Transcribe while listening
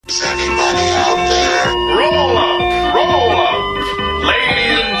Anybody out there? Roll up,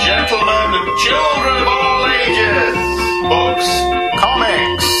 ladies and gentlemen, and children of all ages. Books,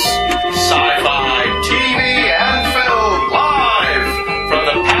 comics, sci-fi, TV, and film, live from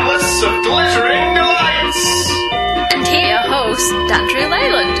the Palace of Glittering Delights. And here your host, Andrew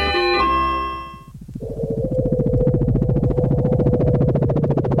Leyland.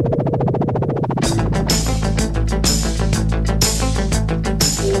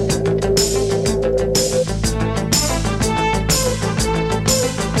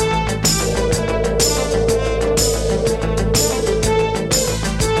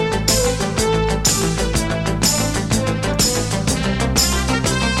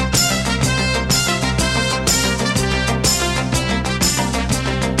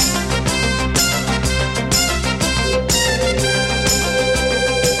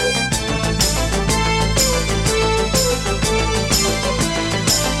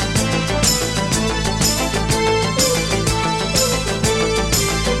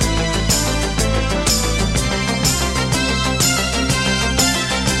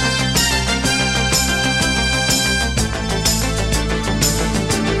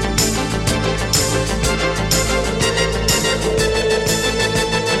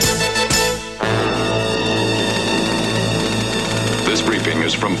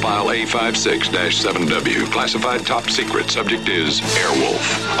 From file A56-7W, classified top secret. Subject is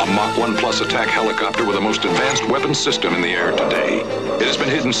Airwolf, a Mach 1 Plus attack helicopter with the most advanced weapons system in the air today. It has been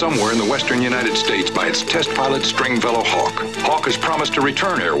hidden somewhere in the western United States by its test pilot Stringfellow Hawk. Hawk has promised to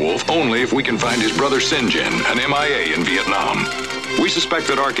return Airwolf only if we can find his brother Sinjin, an MIA in Vietnam. We suspect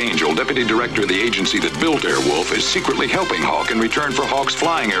that Archangel, deputy director of the agency that built Airwolf, is secretly helping Hawk in return for Hawk's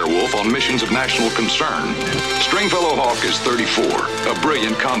flying Airwolf on missions of national concern. Stringfellow Hawk is 34, a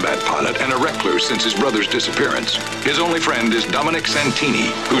brilliant combat pilot and a recluse since his brother's disappearance. His only friend is Dominic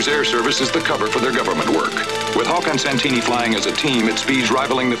Santini, whose air service is the cover for their government work. With Hawk and Santini flying as a team at speeds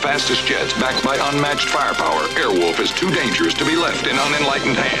rivaling the fastest jets, backed by unmatched firepower, Airwolf is too dangerous to be left in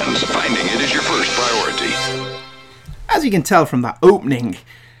unenlightened hands. Finding it is your first priority. As you can tell from that opening,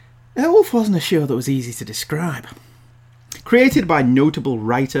 Airwolf wasn't a show that was easy to describe. Created by notable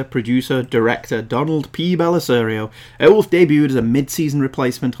writer, producer, director Donald P. Bellisario, Airwolf debuted as a mid-season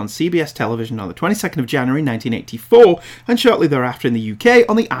replacement on CBS television on the 22nd of January 1984 and shortly thereafter in the UK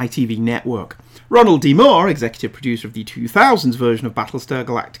on the ITV network. Ronald D. Moore, executive producer of the 2000s version of Battlestar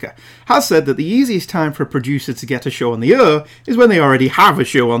Galactica, has said that the easiest time for a producer to get a show on the air is when they already have a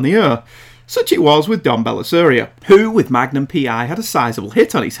show on the air. Such it was with Don Bellisario, who, with Magnum P.I., had a sizable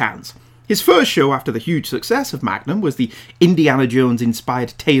hit on his hands. His first show after the huge success of Magnum was the Indiana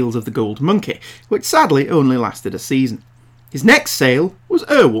Jones-inspired Tales of the Gold Monkey, which sadly only lasted a season. His next sale was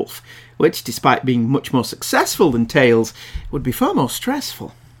Airwolf, which, despite being much more successful than Tales, would be far more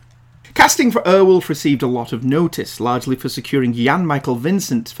stressful. Casting for Airwolf received a lot of notice, largely for securing Jan Michael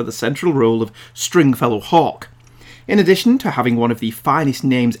Vincent for the central role of Stringfellow Hawk. In addition to having one of the finest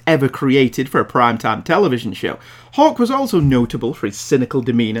names ever created for a primetime television show, Hawk was also notable for his cynical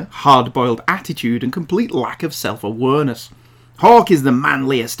demeanour, hard-boiled attitude and complete lack of self-awareness. Hawk is the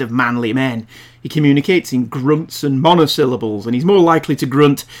manliest of manly men. He communicates in grunts and monosyllables, and he's more likely to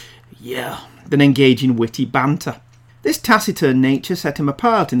grunt, "yeah," than engage in witty banter. This taciturn nature set him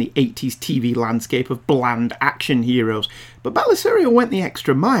apart in the 80s TV landscape of bland action heroes, but Bellisario went the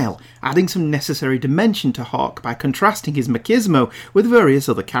extra mile, adding some necessary dimension to Hawk by contrasting his machismo with various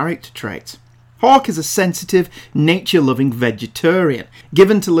other character traits. Hawk is a sensitive, nature-loving vegetarian,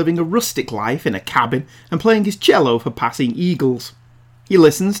 given to living a rustic life in a cabin and playing his cello for passing eagles. He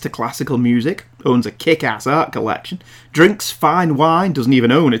listens to classical music, owns a kick-ass art collection, drinks fine wine, doesn't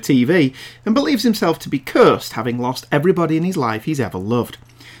even own a TV, and believes himself to be cursed, having lost everybody in his life he's ever loved.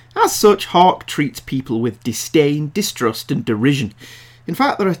 As such, Hawk treats people with disdain, distrust and derision. In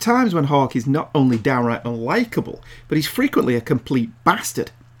fact, there are times when Hawk is not only downright unlikable, but he's frequently a complete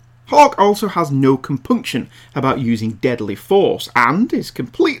bastard. Hawk also has no compunction about using deadly force, and is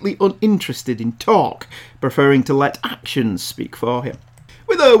completely uninterested in talk, preferring to let actions speak for him.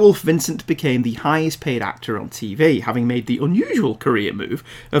 With Airwolf, Vincent became the highest paid actor on TV, having made the unusual career move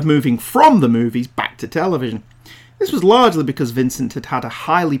of moving from the movies back to television. This was largely because Vincent had had a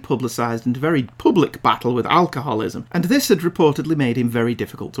highly publicised and very public battle with alcoholism, and this had reportedly made him very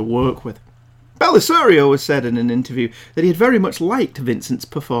difficult to work with. Bellisario has said in an interview that he had very much liked Vincent's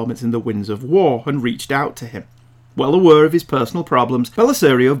performance in The Winds of War and reached out to him. Well aware of his personal problems,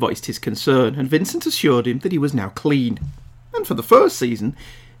 Bellisario voiced his concern, and Vincent assured him that he was now clean. And for the first season,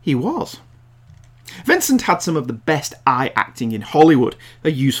 he was. Vincent had some of the best eye acting in Hollywood,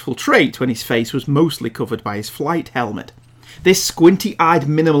 a useful trait when his face was mostly covered by his flight helmet. This squinty-eyed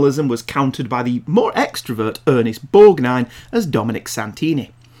minimalism was countered by the more extrovert Ernest Borgnine as Dominic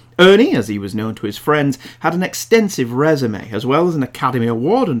Santini. Ernie, as he was known to his friends, had an extensive resume, as well as an Academy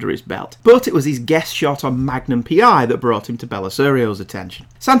Award under his belt, but it was his guest shot on Magnum P.I. that brought him to Belliserio's attention.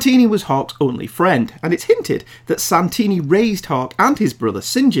 Santini was Hawk's only friend, and it's hinted that Santini raised Hawk and his brother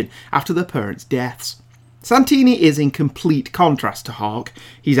St. John after their parents' deaths. Santini is in complete contrast to Hawk.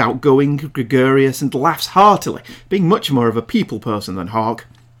 He's outgoing, gregarious, and laughs heartily, being much more of a people person than Hawk.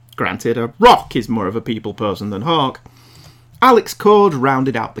 Granted, a rock is more of a people person than Hawk. Alex Cord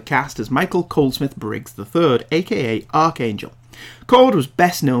rounded out the cast as Michael Goldsmith Briggs III, aka Archangel. Cord was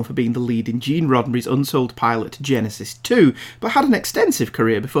best known for being the lead in Gene Roddenberry's unsold pilot Genesis 2, but had an extensive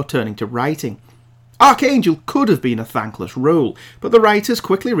career before turning to writing. Archangel could have been a thankless role, but the writers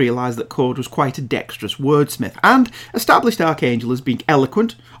quickly realised that Cord was quite a dexterous wordsmith, and established Archangel as being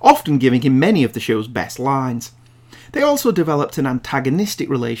eloquent, often giving him many of the show's best lines. They also developed an antagonistic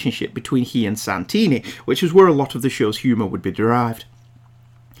relationship between he and Santini, which is where a lot of the show's humour would be derived.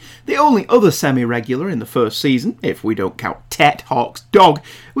 The only other semi-regular in the first season, if we don't count Tet, Hawk's dog,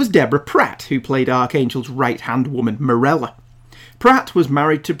 was Deborah Pratt, who played Archangel's right-hand woman Morella. Pratt was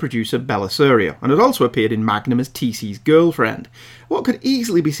married to producer Bellisario, and had also appeared in Magnum as TC's girlfriend. What could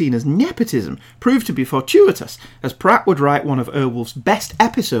easily be seen as nepotism proved to be fortuitous, as Pratt would write one of Airwolf's best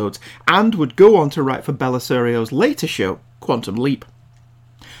episodes, and would go on to write for Bellisario's later show, Quantum Leap.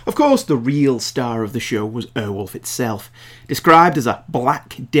 Of course, the real star of the show was Airwolf itself. Described as a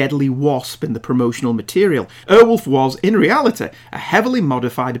black, deadly wasp in the promotional material, Airwolf was, in reality, a heavily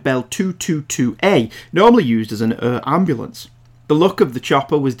modified Bell 222A, normally used as an air ambulance. The look of the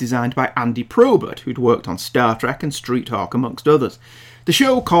chopper was designed by Andy Probert, who'd worked on Star Trek and Street Hawk amongst others. The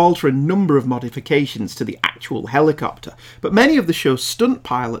show called for a number of modifications to the actual helicopter, but many of the show's stunt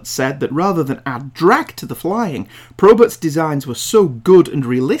pilots said that rather than add drag to the flying, Probert's designs were so good and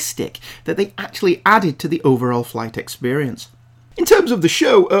realistic that they actually added to the overall flight experience. In terms of the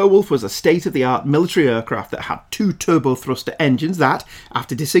show, Airwolf was a state-of-the-art military aircraft that had 2 turbo-thruster engines that,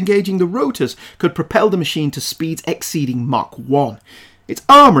 after disengaging the rotors, could propel the machine to speeds exceeding Mach 1. Its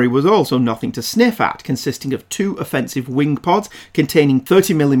armoury was also nothing to sniff at, consisting of 2 offensive wing pods containing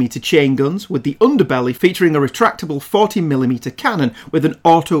 30mm chain guns, with the underbelly featuring a retractable 40mm cannon with an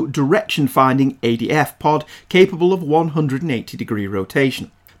auto-direction-finding ADF pod capable of 180-degree rotation.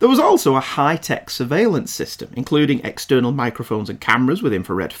 There was also a high-tech surveillance system, including external microphones and cameras with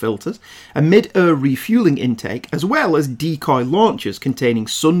infrared filters, a mid-air refueling intake, as well as decoy launchers containing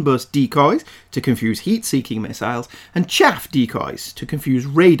sunburst decoys to confuse heat-seeking missiles, and chaff decoys to confuse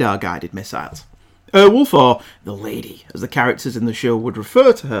radar-guided missiles. Airwolf, or the Lady, as the characters in the show would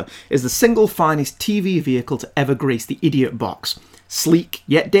refer to her, is the single finest TV vehicle to ever grace the Idiot Box. Sleek,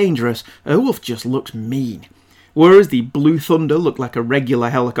 yet dangerous, Airwolf just looks mean. Whereas the Blue Thunder looked like a regular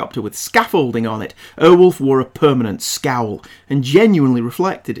helicopter with scaffolding on it, Airwolf wore a permanent scowl, and genuinely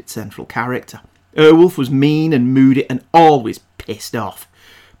reflected its central character. Airwolf was mean and moody and always pissed off.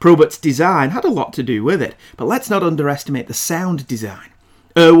 Probert's design had a lot to do with it, but let's not underestimate the sound design.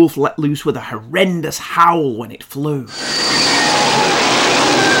 Airwolf let loose with a horrendous howl when it flew.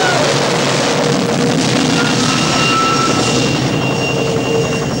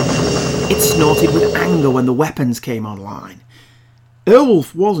 It snorted with anger when the weapons came online.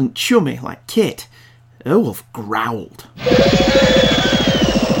 Airwolf wasn't chummy like Kit. Airwolf growled.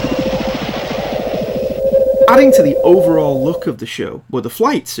 Adding to the overall look of the show were the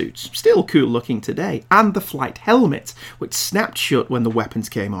flight suits, still cool looking today, and the flight helmets, which snapped shut when the weapons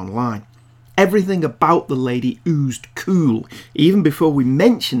came online. Everything about the Lady oozed cool, even before we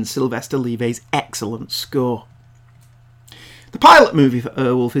mentioned Sylvester Levy's excellent score. The pilot movie for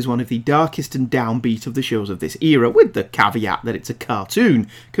Airwolf is one of the darkest and downbeat of the shows of this era, with the caveat that it's a cartoon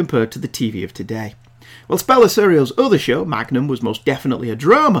compared to the TV of today. Whilst Bellisario's other show, Magnum, was most definitely a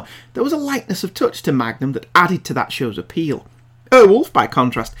drama, there was a lightness of touch to Magnum that added to that show's appeal. Airwolf, by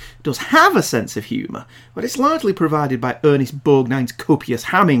contrast, does have a sense of humour, but it's largely provided by Ernest Borgnine's copious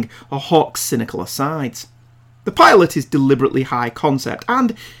hamming or Hawk's cynical asides. The pilot is deliberately high concept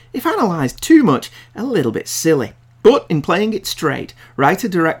and, if analysed too much, a little bit silly. But in playing it straight,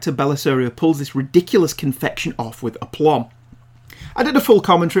 writer-director Bellisario pulls this ridiculous confection off with aplomb. I did a full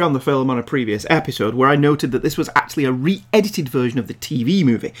commentary on the film on a previous episode where I noted that this was actually a re-edited version of the TV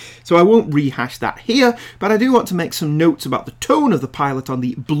movie, so I won't rehash that here, but I do want to make some notes about the tone of the pilot on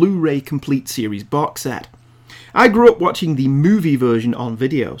the Blu-ray Complete Series box set. I grew up watching the movie version on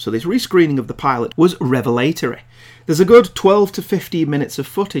video, so this rescreening of the pilot was revelatory. There's a good 12 to 15 minutes of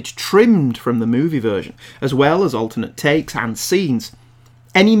footage trimmed from the movie version, as well as alternate takes and scenes.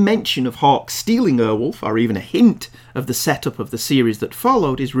 Any mention of Hawk stealing Airwolf, or even a hint of the setup of the series that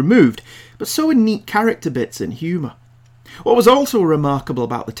followed, is removed, but so are neat character bits and humour. What was also remarkable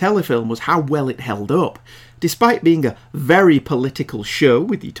about the telefilm was how well it held up. Despite being a very political show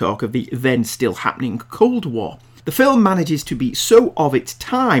with the talk of the then still happening Cold War, the film manages to be so of its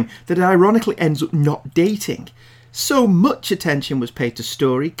time that it ironically ends up not dating. So much attention was paid to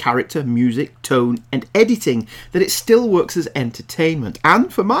story, character, music, tone and editing that it still works as entertainment,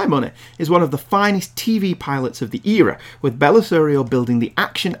 and for my money is one of the finest TV pilots of the era, with Bellisario building the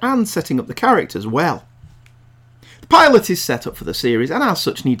action and setting up the characters well. The pilot is set up for the series and as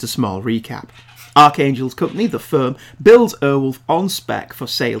such needs a small recap. Archangel's company, the firm, builds Airwolf on spec for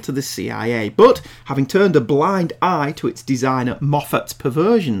sale to the CIA, but having turned a blind eye to its designer Moffat's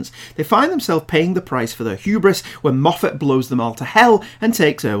perversions, they find themselves paying the price for their hubris when Moffat blows them all to hell and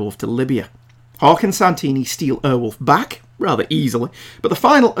takes Airwolf to Libya. Hawk and Santini steal Airwolf back, rather easily, but the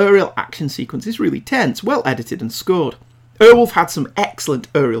final aerial action sequence is really tense, well edited and scored. Airwolf had some excellent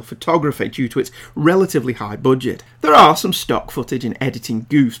aerial photography due to its relatively high budget. There are some stock footage and editing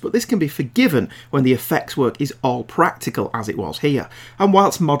goofs, but this can be forgiven when the effects work is all practical as it was here, and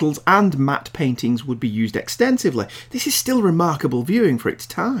whilst models and matte paintings would be used extensively, this is still remarkable viewing for its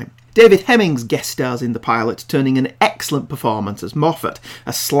time. David Hemmings guest stars in the pilot, turning an excellent performance as Moffat,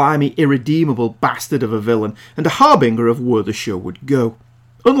 a slimy, irredeemable bastard of a villain, and a harbinger of where the show would go.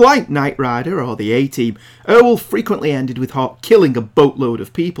 Unlike Knight Rider or the A-Team, Airwolf frequently ended with Hawk killing a boatload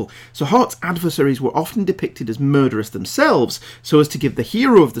of people, so Hawk's adversaries were often depicted as murderous themselves, so as to give the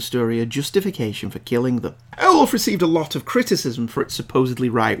hero of the story a justification for killing them. Airwolf received a lot of criticism for its supposedly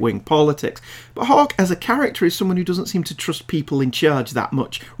right-wing politics, but Hawk as a character is someone who doesn't seem to trust people in charge that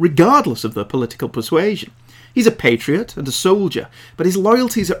much, regardless of their political persuasion. He's a patriot and a soldier, but his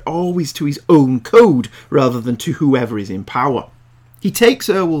loyalties are always to his own code rather than to whoever is in power. He takes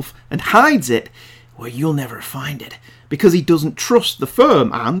Airwolf and hides it where you'll never find it, because he doesn't trust the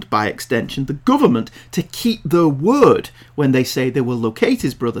firm and, by extension, the government to keep their word when they say they will locate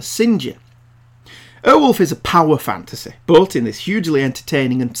his brother St. John. Airwolf is a power fantasy, but in this hugely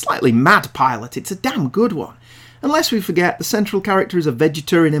entertaining and slightly mad pilot, it's a damn good one. Unless we forget, the central character is a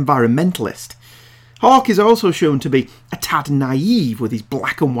vegetarian environmentalist. Hawk is also shown to be a tad naive with his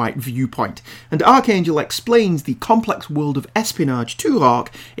black and white viewpoint, and Archangel explains the complex world of espionage to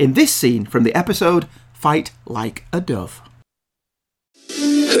Hawk in this scene from the episode Fight Like a Dove.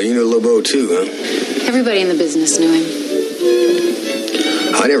 So you know Lobo too, huh? Everybody in the business knew him.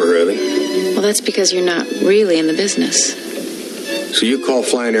 I never heard of him. Well, that's because you're not really in the business. So you call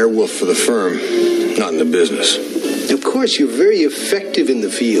flying Airwolf for the firm, not in the business. Of course, you're very effective in the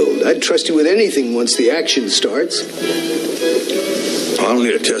field. I'd trust you with anything once the action starts. I don't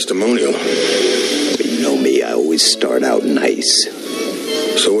need a testimonial. But you know me, I always start out nice.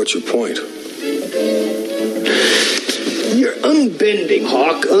 So what's your point? You're unbending,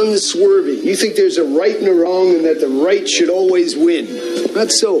 Hawk, unswerving. You think there's a right and a wrong and that the right should always win.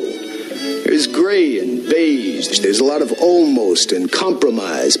 Not so. There's gray and beige. There's a lot of almost and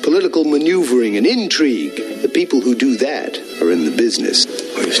compromise, political maneuvering and intrigue. The people who do that are in the business.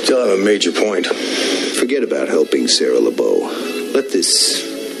 Well, you still have a major point. Forget about helping Sarah LeBeau. Let this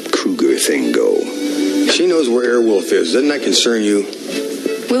Kruger thing go. She knows where Airwolf is. Doesn't that concern you?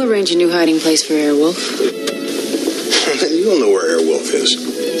 We'll arrange a new hiding place for Airwolf. You don't know where Airwolf is.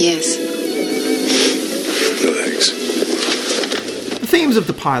 Yes. No thanks. The themes of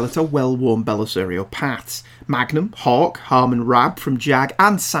the pilot are well-worn Bellisario paths. Magnum, Hawk, Harmon Rabb from JAG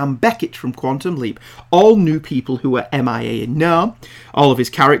and Sam Beckett from Quantum Leap all knew people who were MIA in Nam. All of his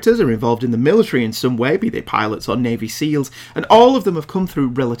characters are involved in the military in some way, be they pilots or Navy SEALs, and all of them have come through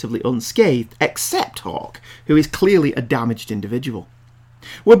relatively unscathed, except Hawk, who is clearly a damaged individual.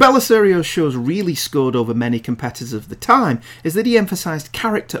 Where Bellisario's shows really scored over many competitors of the time is that he emphasised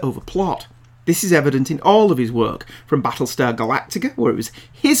character over plot. This is evident in all of his work, from Battlestar Galactica, where it was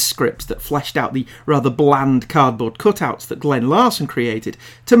his script that fleshed out the rather bland cardboard cutouts that Glenn Larson created,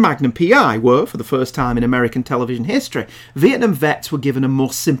 to Magnum P.I., where, for the first time in American television history, Vietnam vets were given a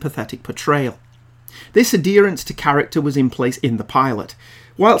more sympathetic portrayal. This adherence to character was in place in the pilot.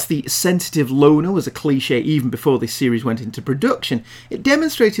 Whilst the sensitive loner was a cliché even before this series went into production, it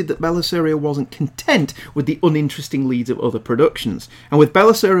demonstrated that Bellisario wasn't content with the uninteresting leads of other productions, and with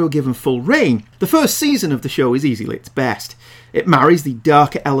Bellisario given full reign, the first season of the show is easily its best. It marries the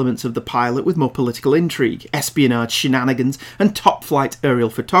darker elements of the pilot with more political intrigue, espionage, shenanigans, and top top-flight aerial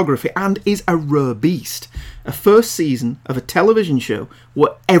photography and is a rare beast. A first season of a television show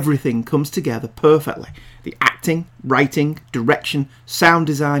where everything comes together perfectly. The acting, writing, direction, sound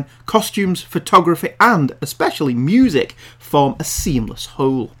design, costumes, photography and especially music form a seamless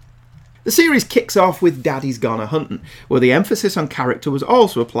whole. The series kicks off with Daddy's Gone A-Huntin', where the emphasis on character was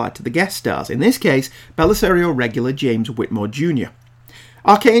also applied to the guest stars, in this case Bellisario regular James Whitmore Jr.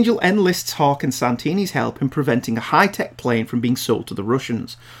 Archangel enlists Hawk and Santini's help in preventing a high-tech plane from being sold to the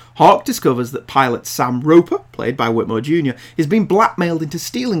Russians. Hawk discovers that pilot Sam Roper, played by Whitmore Jr., is being blackmailed into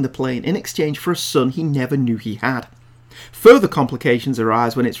stealing the plane in exchange for a son he never knew he had. Further complications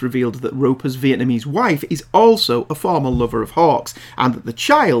arise when it's revealed that Roper's Vietnamese wife is also a former lover of Hawk's, and that the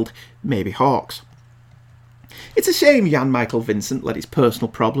child may be Hawk's. It's a shame Jan Michael Vincent let his personal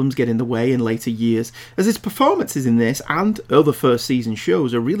problems get in the way in later years, as his performances in this and other first season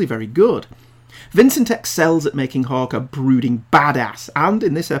shows are really very good. Vincent excels at making Hawk a brooding badass, and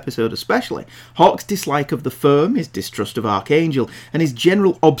in this episode especially, Hawk's dislike of the firm, his distrust of Archangel, and his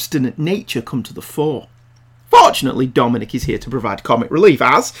general obstinate nature come to the fore. Fortunately, Dominic is here to provide comic relief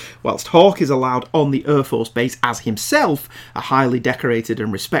as, whilst Hawk is allowed on the Air Force base as himself, a highly decorated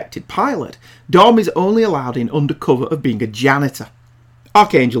and respected pilot, Dom is only allowed in under cover of being a janitor.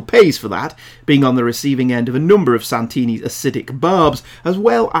 Archangel pays for that, being on the receiving end of a number of Santini's acidic barbs, as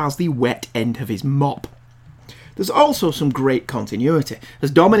well as the wet end of his mop. There's also some great continuity,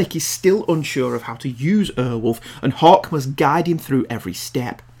 as Dominic is still unsure of how to use Airwolf, and Hawk must guide him through every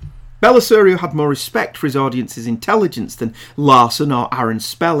step. Bellisario had more respect for his audience's intelligence than Larson or Aaron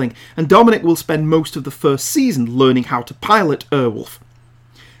Spelling, and Dominic will spend most of the first season learning how to pilot Airwolf.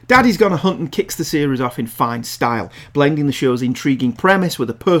 Daddy's Gone A-Huntin' kicks the series off in fine style, blending the show's intriguing premise with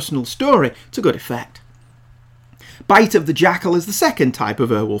a personal story to good effect. Bite of the Jackal is the second type of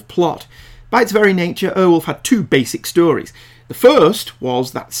Airwolf plot. By its very nature, Airwolf had two basic stories. The first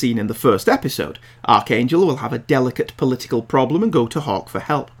was that scene in the first episode. Archangel will have a delicate political problem and go to Hawk for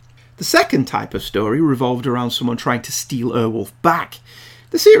help. The second type of story revolved around someone trying to steal Airwolf back.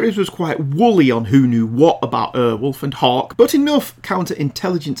 The series was quite woolly on who knew what about Airwolf and Hawk, but enough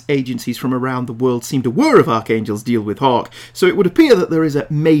counterintelligence agencies from around the world seemed aware of Archangel's deal with Hawk, so it would appear that there is a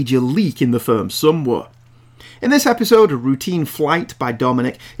major leak in the firm somewhere. In this episode, a routine flight by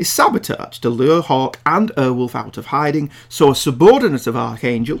Dominic is sabotaged to lure Hawk and Airwolf out of hiding, so a subordinate of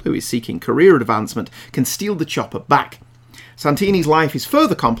Archangel, who is seeking career advancement, can steal the chopper back. Santini's life is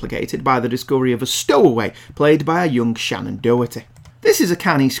further complicated by the discovery of a stowaway played by a young Shannon Doherty. This is a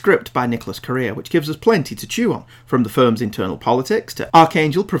canny script by Nicholas Correa, which gives us plenty to chew on, from the firm's internal politics to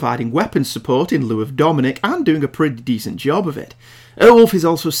Archangel providing weapons support in lieu of Dominic and doing a pretty decent job of it. Airwolf is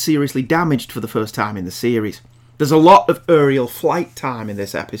also seriously damaged for the first time in the series. There's a lot of aerial flight time in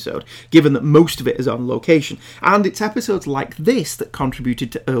this episode, given that most of it is on location, and it's episodes like this that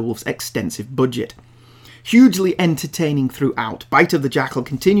contributed to Airwolf's extensive budget. Hugely entertaining throughout, Bite of the Jackal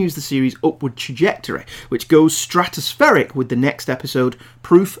continues the series' upward trajectory, which goes stratospheric with the next episode,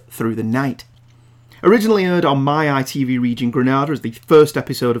 Proof Through the Night. Originally aired on My ITV Region Granada as the first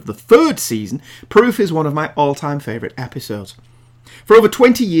episode of the third season, Proof is one of my all-time favourite episodes. For over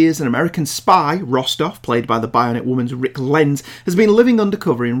 20 years, an American spy, Rostov, played by the Bionic Woman's Rick Lenz, has been living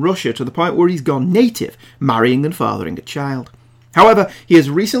undercover in Russia to the point where he's gone native, marrying and fathering a child. However, he has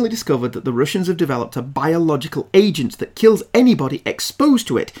recently discovered that the Russians have developed a biological agent that kills anybody exposed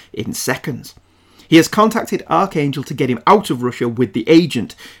to it in seconds. He has contacted Archangel to get him out of Russia with the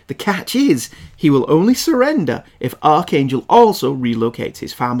agent. The catch is, he will only surrender if Archangel also relocates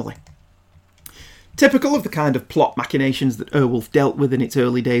his family. Typical of the kind of plot machinations that Airwolf dealt with in its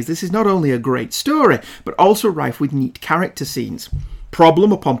early days, this is not only a great story, but also rife with neat character scenes.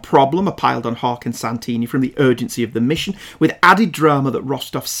 Problem upon problem are piled on Hawk and Santini from the urgency of the mission, with added drama that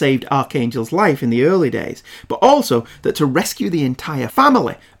Rostov saved Archangel's life in the early days, but also that to rescue the entire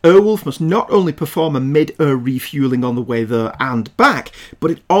family, Airwolf must not only perform a mid-air refueling on the way there and back,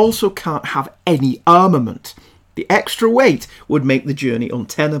 but it also can't have any armament. The extra weight would make the journey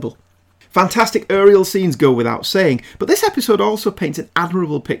untenable. Fantastic aerial scenes go without saying, but this episode also paints an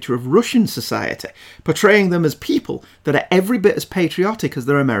admirable picture of Russian society, portraying them as people that are every bit as patriotic as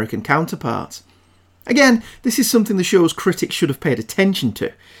their American counterparts. Again, this is something the show's critics should have paid attention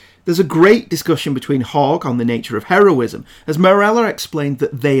to. There's a great discussion between Hawk on the nature of heroism, as Morella explained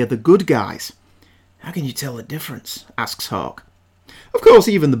that they are the good guys. "How can you tell the difference?" asks Hawk. Of course,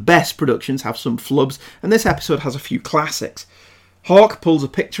 even the best productions have some flubs, and this episode has a few classics. Hawk pulls a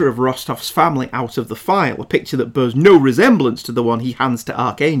picture of Rostov's family out of the file, a picture that bears no resemblance to the one he hands to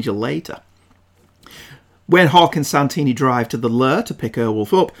Archangel later. When Hawk and Santini drive to the lair to pick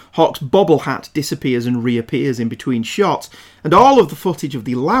Airwolf up, Hawk's bobble hat disappears and reappears in between shots, and all of the footage of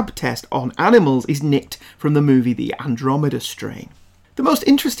the lab test on animals is nicked from the movie The Andromeda Strain. The most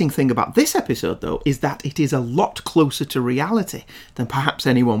interesting thing about this episode, though, is that it is a lot closer to reality than perhaps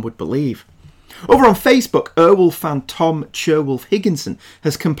anyone would believe. Over on Facebook, Airwolf fan Tom Cherwolf Higginson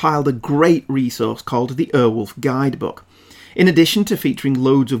has compiled a great resource called the Airwolf Guidebook. In addition to featuring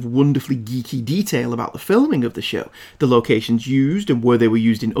loads of wonderfully geeky detail about the filming of the show, the locations used and where they were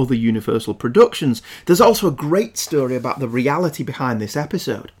used in other Universal productions, there's also a great story about the reality behind this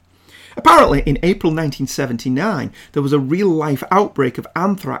episode. Apparently, in April 1979, there was a real-life outbreak of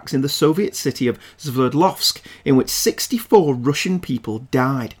anthrax in the Soviet city of Sverdlovsk, in which 64 Russian people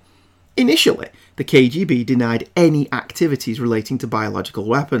died. Initially, the KGB denied any activities relating to biological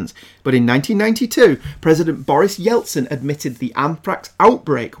weapons, but in 1992, President Boris Yeltsin admitted the anthrax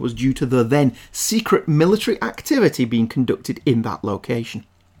outbreak was due to the then secret military activity being conducted in that location.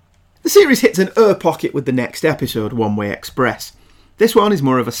 The series hits an air pocket with the next episode, One Way Express. This one is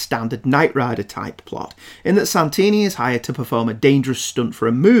more of a standard Knight Rider type plot, in that Santini is hired to perform a dangerous stunt for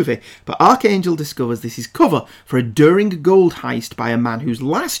a movie, but Archangel discovers this is cover for a daring gold heist by a man whose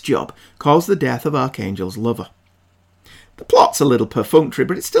last job caused the death of Archangel's lover. The plot's a little perfunctory,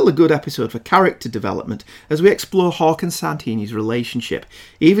 but it's still a good episode for character development as we explore Hawk and Santini's relationship,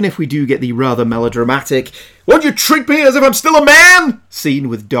 even if we do get the rather melodramatic "Won't you treat me as if I'm still a man?" scene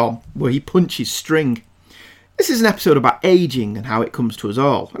with Dom, where he punches string. This is an episode about ageing and how it comes to us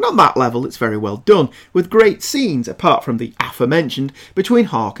all, and on that level it's very well done, with great scenes, apart from the aforementioned, between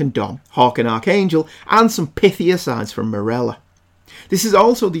Hawk and Dom, Hawk and Archangel, and some pithy asides from Morella. This is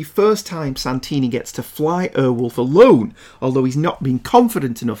also the first time Santini gets to fly Airwolf alone, although he's not been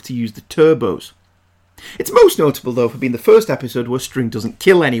confident enough to use the turbos. It's most notable though for being the first episode where String doesn't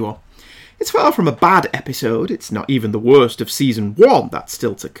kill anyone. It's far from a bad episode, it's not even the worst of Season 1, that's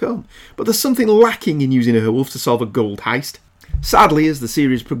still to come, but there's something lacking in using Airwolf to solve a gold heist. Sadly, as the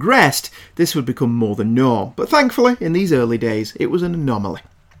series progressed, this would become more the norm, but thankfully, in these early days, it was an anomaly.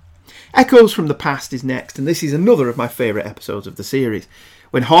 Echoes from the Past is next, and this is another of my favourite episodes of the series.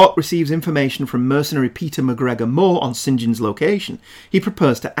 When Hawk receives information from mercenary Peter McGregor Moore on St. John's location, he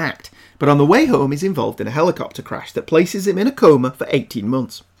prepares to act, but on the way home he's involved in a helicopter crash that places him in a coma for 18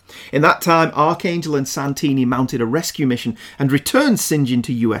 months. In that time, Archangel and Santini mounted a rescue mission and returned St. John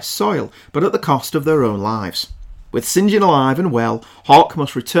to US soil, but at the cost of their own lives. With St. John alive and well, Hawk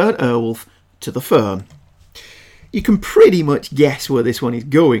must return Airwolf to the firm. You can pretty much guess where this one is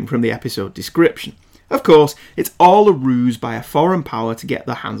going from the episode description. Of course, it's all a ruse by a foreign power to get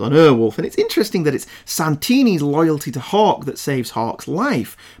their hands on Airwolf, and it's interesting that it's Santini's loyalty to Hawk that saves Hawk's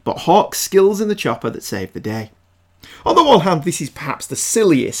life, but Hawk's skills in the chopper that save the day. On the one hand, this is perhaps the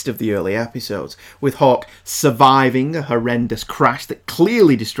silliest of the early episodes, with Hawk surviving a horrendous crash that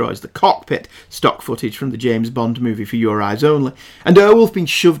clearly destroys the cockpit, stock footage from the James Bond movie For Your Eyes Only, and Airwolf being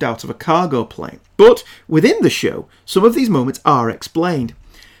shoved out of a cargo plane. But within the show, some of these moments are explained.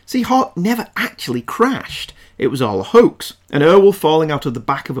 See, Hawk never actually crashed. It was all a hoax. An Airwolf falling out of the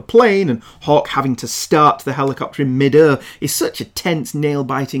back of a plane and Hawk having to start the helicopter in mid-air is such a tense,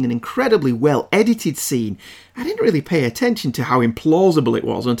 nail-biting and incredibly well-edited scene. I didn't really pay attention to how implausible it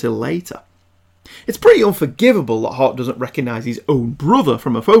was until later. It's pretty unforgivable that Hawk doesn't recognise his own brother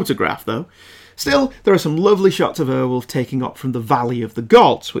from a photograph, though. Still, there are some lovely shots of Airwolf taking off from the Valley of the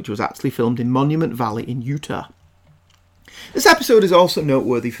Gods, which was actually filmed in Monument Valley in Utah. This episode is also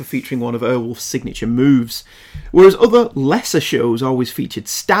noteworthy for featuring one of Airwolf's signature moves. Whereas other lesser shows always featured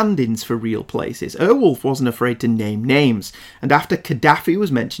stand-ins for real places, Airwolf wasn't afraid to name names, and after Gaddafi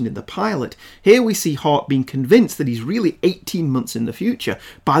was mentioned in the pilot, here we see Hawk being convinced that he's really 18 months in the future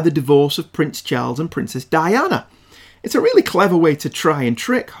by the divorce of Prince Charles and Princess Diana. It's a really clever way to try and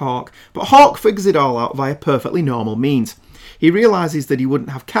trick Hawk, but Hawk figures it all out via perfectly normal means. He realises that he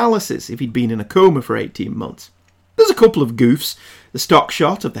wouldn't have calluses if he'd been in a coma for 18 months. There's a couple of goofs. The stock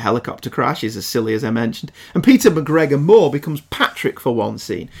shot of the helicopter crash is as silly as I mentioned, and Peter McGregor Moore becomes Patrick for one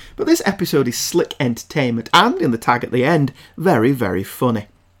scene. But this episode is slick entertainment and, in the tag at the end, very, very funny.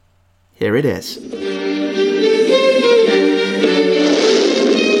 Here it is.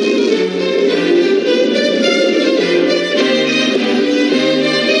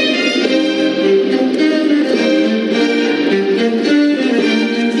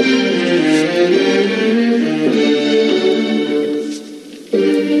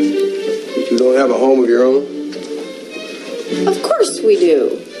 Have a home of your own? Of course we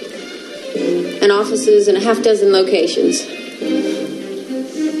do. And offices in a half dozen locations.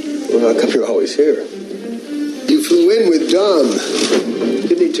 Well, how come you're always here? You flew in with Dom.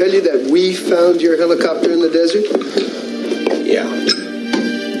 Didn't he tell you that we found your helicopter in the desert? Yeah.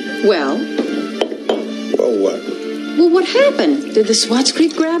 Well? Well, what? Well, what happened? Did the SWAT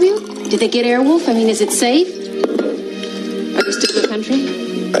creep grab you? Did they get Airwolf? I mean, is it safe? Are you still in the country?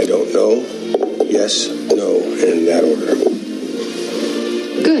 I don't know. Yes, no, in that order.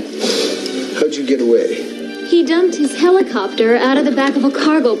 Good. How'd you get away? He dumped his helicopter out of the back of a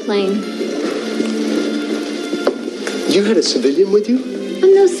cargo plane. You had a civilian with you?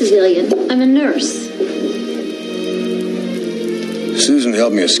 I'm no civilian. I'm a nurse. Susan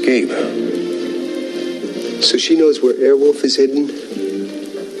helped me escape. So she knows where Airwolf is hidden?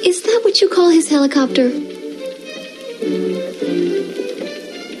 Is that what you call his helicopter?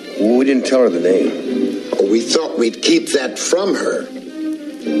 Well, we didn't tell her the name. Oh, we thought we'd keep that from her.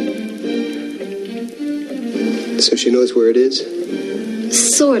 So she knows where it is?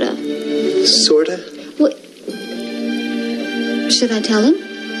 Sorta. Sorta? What? Should I tell him?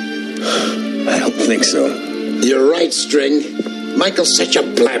 I don't think so. You're right, String. Michael's such a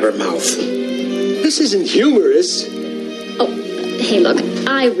blabbermouth. This isn't humorous. Oh, hey, look,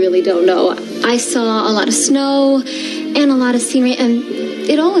 I really don't know. I saw a lot of snow and a lot of scenery, and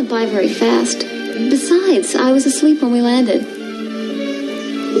it all went by very fast. Besides, I was asleep when we landed.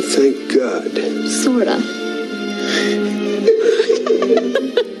 Well, thank God. Sorta.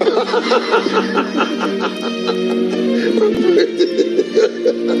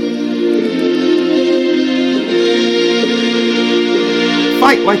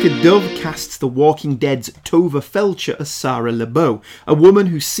 Fight Like a Dove casts The Walking Dead's Tova Felcher as Sarah LeBeau, a woman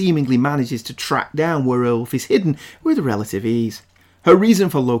who seemingly manages to track down where Airwolf is hidden with relative ease. Her reason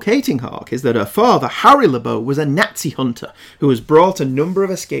for locating Hawk is that her father, Harry LeBeau, was a Nazi hunter who has brought a number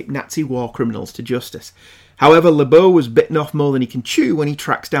of escaped Nazi war criminals to justice. However, LeBeau was bitten off more than he can chew when he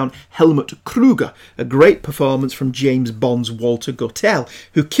tracks down Helmut Kruger, a great performance from James Bond's Walter Gotell,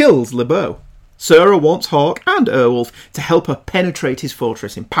 who kills LeBeau. Sarah wants Hawk and Airwolf to help her penetrate his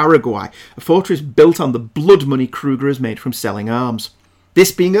fortress in Paraguay, a fortress built on the blood money Kruger has made from selling arms.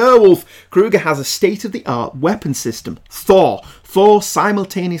 This being Airwolf, Kruger has a state-of-the-art weapon system, Thor, 4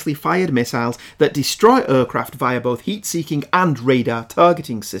 simultaneously fired missiles that destroy aircraft via both heat-seeking and radar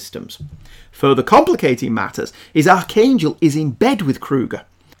targeting systems. Further complicating matters is Archangel is in bed with Kruger.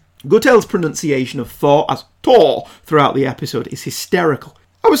 Gotell's pronunciation of Thor as Thor throughout the episode is hysterical.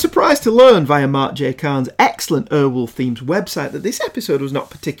 I was surprised to learn via Mark J. Kahn's excellent Airwolf-themed website that this episode was not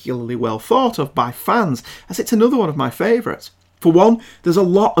particularly well thought of by fans, as it's another one of my favourites. For one, there's a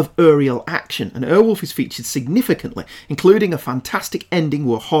lot of aerial action, and Airwolf is featured significantly, including a fantastic ending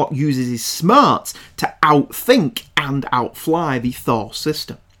where Hawk uses his smarts to outthink and outfly the Thor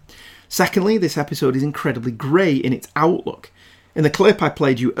system. Secondly, this episode is incredibly grey in its outlook. In the clip I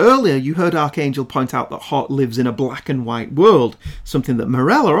played you earlier, you heard Archangel point out that Hawk lives in a black and white world, something that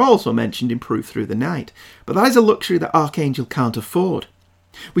Morella also mentioned in Proof Through the Night, but that is a luxury that Archangel can't afford.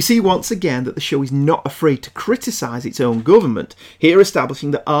 We see once again that the show is not afraid to criticise its own government, here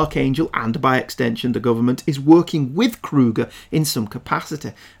establishing that Archangel, and by extension the government, is working with Kruger in some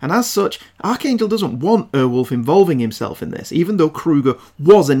capacity, and as such, Archangel doesn't want Airwolf involving himself in this, even though Kruger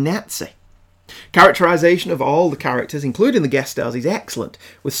was a Nazi. Characterisation of all the characters, including the guest stars, is excellent,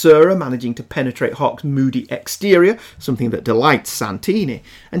 with Sarah managing to penetrate Hawk's moody exterior, something that delights Santini,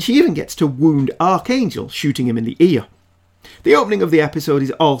 and she even gets to wound Archangel, shooting him in the ear. The opening of the episode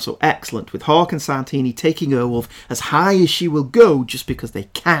is also excellent, with Hawk and Santini taking Airwolf as high as she will go just because they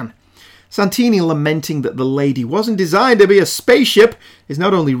can. Santini lamenting that the lady wasn't designed to be a spaceship is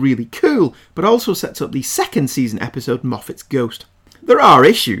not only really cool, but also sets up the second season episode Moffat's Ghost. There are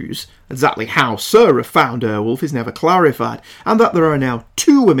issues. Exactly how Sarah found Airwolf is never clarified, and that there are now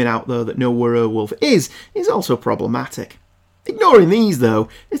 2 women out there that know where Airwolf is also problematic. Ignoring these though,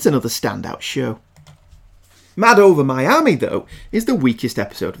 it's another standout show. Mad Over Miami, though, is the weakest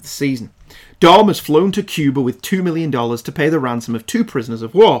episode of the season. Dom has flown to Cuba with $2 million to pay the ransom of 2 prisoners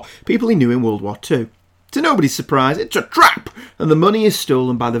of war, people he knew in World War II. To nobody's surprise, it's a trap, and the money is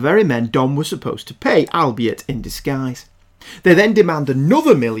stolen by the very men Dom was supposed to pay, albeit in disguise. They then demand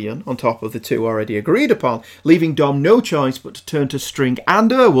another $1 million on top of the 2 already agreed upon, leaving Dom no choice but to turn to String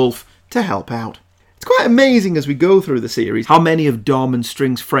and Airwolf to help out. It's quite amazing as we go through the series how many of Dom and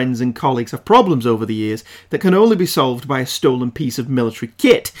String's friends and colleagues have problems over the years that can only be solved by a stolen piece of military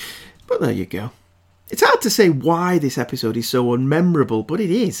kit. But there you go. It's hard to say why this episode is so unmemorable, but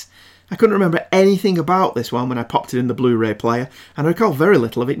it is. I couldn't remember anything about this one when I popped it in the Blu-ray player, and I recall very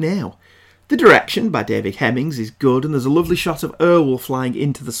little of it now. The direction, by David Hemmings, is good, and there's a lovely shot of Airwolf flying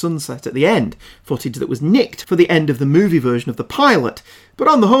into the sunset at the end, footage that was nicked for the end of the movie version of the pilot, but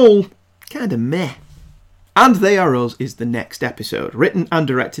on the whole, kinda meh. And They Are Us is the next episode, written and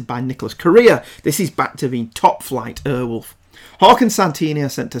directed by Nicholas Correa. This is back to being top flight Airwolf. Hawk and Santini are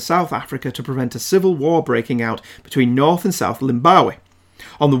sent to South Africa to prevent a civil war breaking out between North and South Zimbabwe.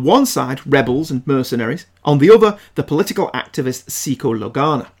 On the one side, rebels and mercenaries. On the other, the political activist Siko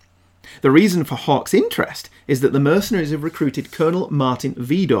Logana. The reason for Hawk's interest is that the mercenaries have recruited Colonel Martin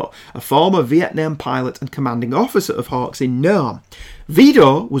Vidor, a former Vietnam pilot and commanding officer of Hawk's in Nam.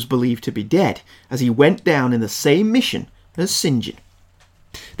 Vidor was believed to be dead, as he went down in the same mission as St. John.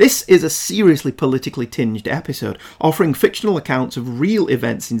 This is a seriously politically tinged episode, offering fictional accounts of real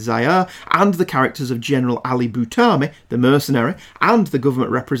events in Zaire and the characters of General Ali Boutami, the mercenary, and the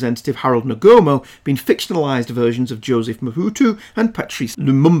government representative Harold Ngomo being fictionalised versions of Joseph Mobutu and Patrice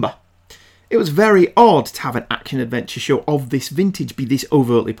Lumumba. It was very odd to have an action-adventure show of this vintage be this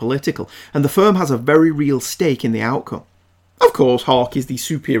overtly political, and the firm has a very real stake in the outcome. Of course, Hawk is the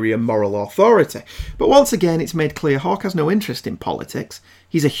superior moral authority, but once again it's made clear Hawk has no interest in politics.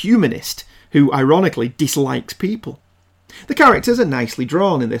 He's a humanist who, ironically, dislikes people. The characters are nicely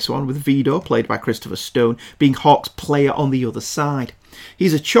drawn in this one, with Vidor, played by Christopher Stone, being Hawk's player on the other side.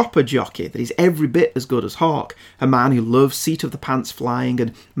 He's a chopper jockey that is every bit as good as Hawk, a man who loves seat-of-the-pants flying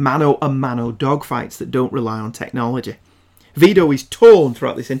and mano-a-mano dogfights that don't rely on technology. Vidor is torn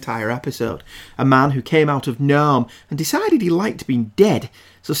throughout this entire episode, a man who came out of Nam and decided he liked being dead,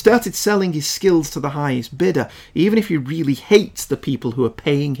 so started selling his skills to the highest bidder, even if he really hates the people who are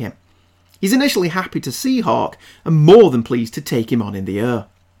paying him. He's initially happy to see Hawk, and more than pleased to take him on in the air.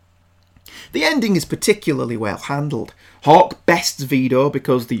 The ending is particularly well handled. Hawk bests Vidor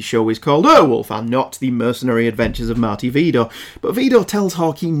because the show is called Airwolf and not The Mercenary Adventures of Marty Vidor, but Vidor tells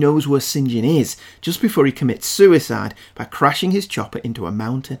Hawk he knows where St. John is just before he commits suicide by crashing his chopper into a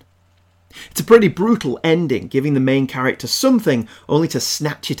mountain. It's a pretty brutal ending, giving the main character something only to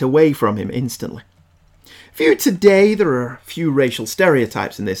snatch it away from him instantly. Viewed today, there are a few racial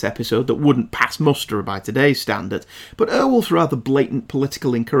stereotypes in this episode that wouldn't pass muster by today's standards, but Airwolf's rather blatant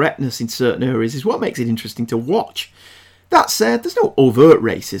political incorrectness in certain areas is what makes it interesting to watch. That said, there's no overt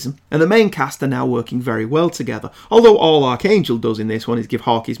racism, and the main cast are now working very well together, although all Archangel does in this one is give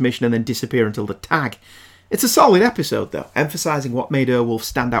Hawk his mission and then disappear until the tag. It's a solid episode though, emphasising what made Airwolf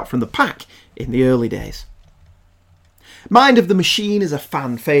stand out from the pack in the early days. Mind of the Machine is a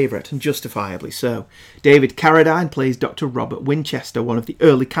fan favourite, and justifiably so. David Carradine plays Dr. Robert Winchester, one of the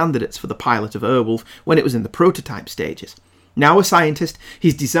early candidates for the pilot of Airwolf when it was in the prototype stages. Now a scientist,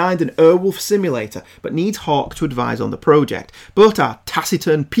 he's designed an Airwolf simulator, but needs Hawk to advise on the project, but our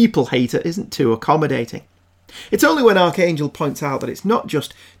taciturn people hater isn't too accommodating. It's only when Archangel points out that it's not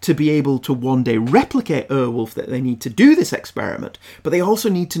just to be able to one day replicate Airwolf that they need to do this experiment, but they also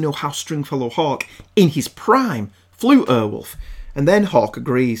need to know how Stringfellow Hawk, in his prime, flew Airwolf, and then Hawk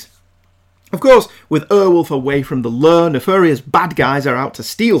agrees. Of course, with Airwolf away from the lure, nefarious bad guys are out to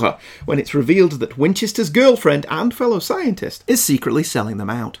steal her, when it's revealed that Winchester's girlfriend and fellow scientist is secretly selling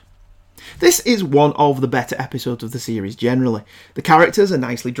them out. This is one of the better episodes of the series generally. The characters are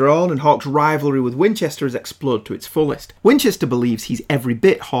nicely drawn, and Hawk's rivalry with Winchester is explored to its fullest. Winchester believes he's every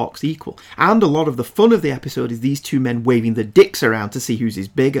bit Hawk's equal, and a lot of the fun of the episode is these two men waving their dicks around to see whose is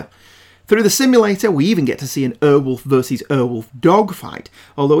bigger. Through the simulator, we even get to see an Airwolf versus Airwolf dogfight,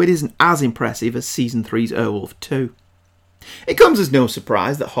 although it isn't as impressive as Season 3's Airwolf 2. It comes as no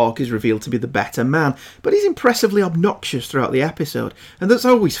surprise that Hawk is revealed to be the better man, but he's impressively obnoxious throughout the episode, and that's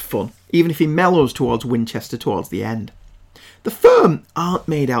always fun, even if he mellows towards Winchester towards the end. The firm aren't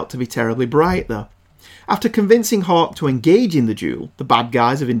made out to be terribly bright, though. After convincing Hawk to engage in the duel, the bad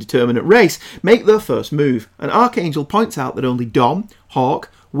guys of Indeterminate Race make their first move, and Archangel points out that only Dom, Hawk,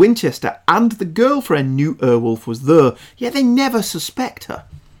 Winchester and the girlfriend knew Airwolf was there, yet they never suspect her.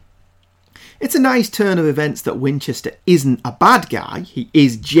 It's a nice turn of events that Winchester isn't a bad guy, he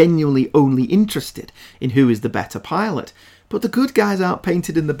is genuinely only interested in who is the better pilot, but the good guys aren't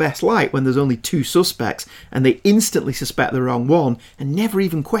painted in the best light when there's only two suspects and they instantly suspect the wrong one and never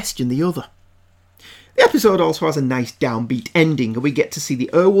even question the other. The episode also has a nice downbeat ending, and we get to see the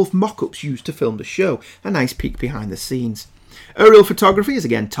Airwolf mock-ups used to film the show, a nice peek behind the scenes. Aerial photography is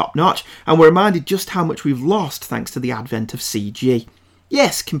again top-notch, and we're reminded just how much we've lost thanks to the advent of CG.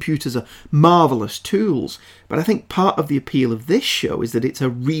 Yes, computers are marvellous tools, but I think part of the appeal of this show is that it's a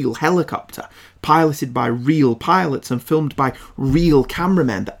real helicopter, piloted by real pilots and filmed by real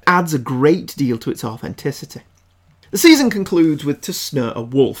cameramen that adds a great deal to its authenticity. The season concludes with To Snare a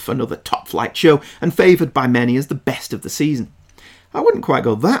Wolf, another top-flight show, and favoured by many as the best of the season. I wouldn't quite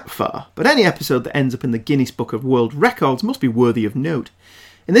go that far, but any episode that ends up in the Guinness Book of World Records must be worthy of note.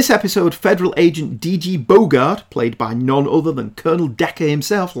 In this episode, Federal Agent D.G. Bogart, played by none other than Colonel Decker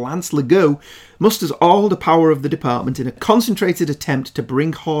himself, Lance Legault, musters all the power of the department in a concentrated attempt to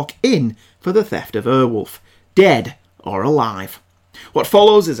bring Hawk in for the theft of Airwolf, dead or alive. What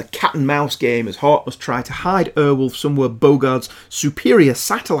follows is a cat-and-mouse game as Hawk must try to hide Airwolf somewhere Bogart's superior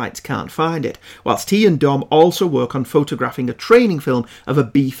satellites can't find it, whilst he and Dom also work on photographing a training film of a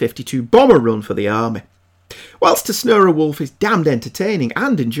B-52 bomber run for the army. Whilst To Snare a Wolf is damned entertaining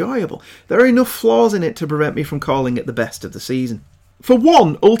and enjoyable, there are enough flaws in it to prevent me from calling it the best of the season. For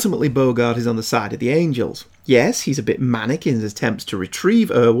one, ultimately Bogart is on the side of the Angels. Yes, he's a bit manic in his attempts to retrieve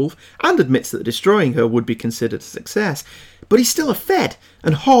Airwolf and admits that destroying her would be considered a success, but he's still a Fed,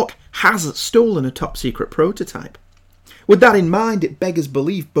 and Hawk has stolen a top-secret prototype. With that in mind, it beggars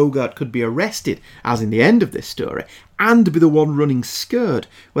belief Bogart could be arrested, as in the end of this story, and be the one running scared,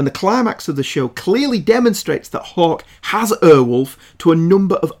 when the climax of the show clearly demonstrates that Hawk has Airwolf to a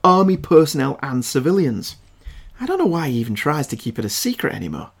number of army personnel and civilians. I don't know why he even tries to keep it a secret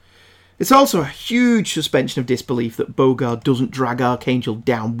anymore. It's also a huge suspension of disbelief that Bogart doesn't drag Archangel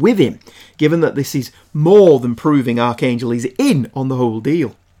down with him, given that this is more than proving Archangel is in on the whole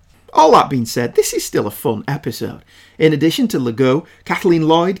deal. All that being said, this is still a fun episode. In addition to Legault, Kathleen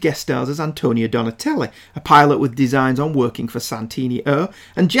Lloyd guest stars as Antonia Donatelli, a pilot with designs on working for Santini Air,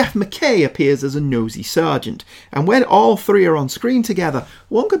 and Jeff McKay appears as a nosy sergeant. And when all three are on screen together,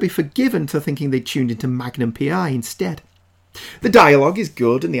 one could be forgiven for thinking they tuned into Magnum PI instead. The dialogue is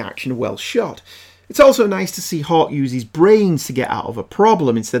good and the action well shot. It's also nice to see Hawk use his brains to get out of a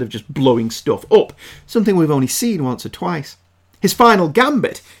problem instead of just blowing stuff up, something we've only seen once or twice. His final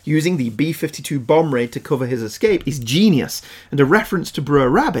gambit, using the B-52 bomb raid to cover his escape, is genius, and a reference to Brer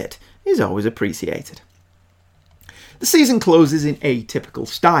Rabbit is always appreciated. The season closes in atypical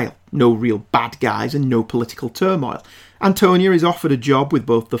style. No real bad guys and no political turmoil. Antonia is offered a job with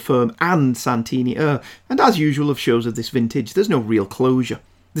both the firm and Santini Air, and as usual of shows of this vintage, there's no real closure.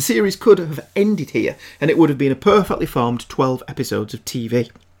 The series could have ended here, and it would have been a perfectly formed 12 episodes of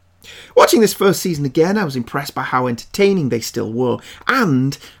TV. Watching this first season again, I was impressed by how entertaining they still were,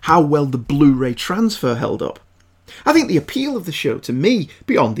 and how well the Blu-ray transfer held up. I think the appeal of the show to me,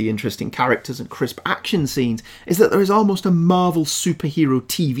 beyond the interesting characters and crisp action scenes, is that there is almost a Marvel superhero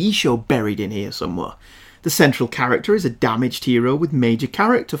TV show buried in here somewhere. The central character is a damaged hero with major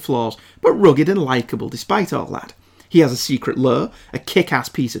character flaws, but rugged and likeable despite all that. He has a secret lure, a kick-ass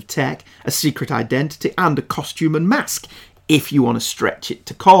piece of tech, a secret identity, and a costume and mask, if you want to stretch it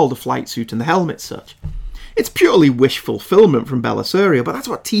to call the flight suit and the helmet such. It's purely wish fulfillment from Bellisario, but that's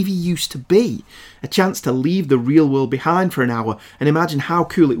what TV used to be. A chance to leave the real world behind for an hour and imagine how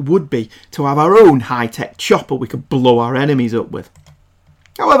cool it would be to have our own high-tech chopper we could blow our enemies up with.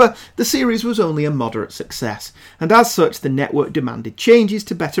 However, the series was only a moderate success, and as such the network demanded changes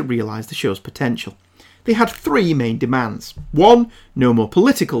to better realise the show's potential. They had three main demands. 1. No more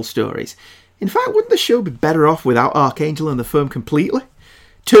political stories. In fact, wouldn't the show be better off without Archangel and the firm completely?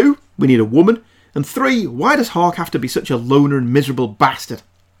 2. We need a woman. And 3. Why does Hawk have to be such a loner and miserable bastard?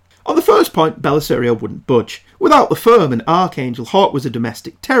 On the first point, Bellisario wouldn't budge. Without the firm and Archangel, Hawk was a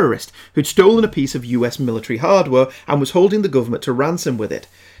domestic terrorist who'd stolen a piece of US military hardware and was holding the government to ransom with it.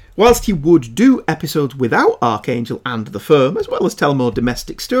 Whilst he would do episodes without Archangel and the firm, as well as tell more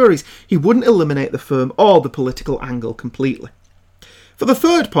domestic stories, he wouldn't eliminate the firm or the political angle completely. For the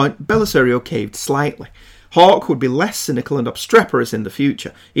third point, Bellisario caved slightly. Hawk would be less cynical and obstreperous in the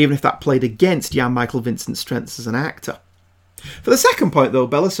future, even if that played against Jan-Michael Vincent's strengths as an actor. For the second point, though,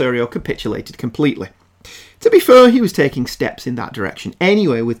 Bellisario capitulated completely. To be fair, he was taking steps in that direction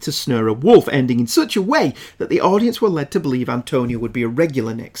anyway, with To Snare a Wolf ending in such a way that the audience were led to believe Antonia would be a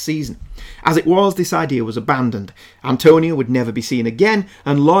regular next season. As it was, this idea was abandoned. Antonia would never be seen again,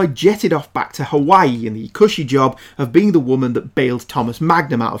 and Lloyd jetted off back to Hawaii in the cushy job of being the woman that bailed Thomas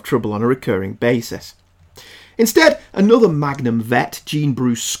Magnum out of trouble on a recurring basis. Instead, another Magnum vet, Jean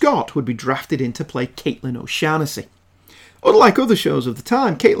Bruce Scott, would be drafted in to play Caitlin O'Shaughnessy. Unlike other shows of the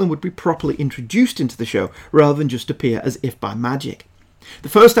time, Caitlin would be properly introduced into the show, rather than just appear as if by magic. The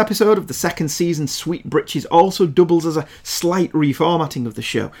first episode of the second season, Sweet Britches, also doubles as a slight reformatting of the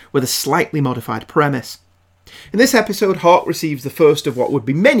show, with a slightly modified premise. In this episode, Hawk receives the first of what would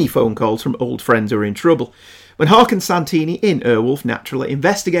be many phone calls from old friends who are in trouble. When Hawk and Santini in Airwolf naturally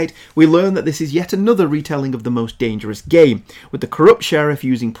investigate, we learn that this is yet another retelling of The Most Dangerous Game, with the corrupt sheriff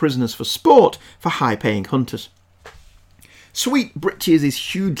using prisoners for sport for high-paying hunters. Sweet Britches is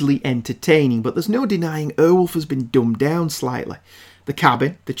hugely entertaining, but there's no denying Airwolf has been dumbed down slightly. The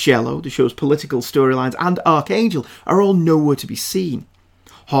cabin, the cello, the show's political storylines, and Archangel are all nowhere to be seen.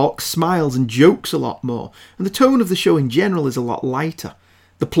 Hawk smiles and jokes a lot more, and the tone of the show in general is a lot lighter.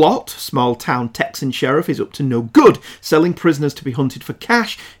 The plot, small-town Texan sheriff is up to no good, selling prisoners to be hunted for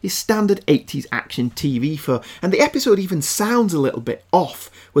cash, is standard 80s action TV fare, and the episode even sounds a little bit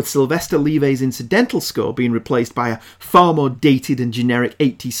off, with Sylvester Levy's incidental score being replaced by a far more dated and generic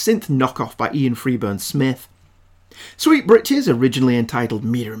 80s synth knockoff by Ian Freeburn Smith. Sweet Britches, originally entitled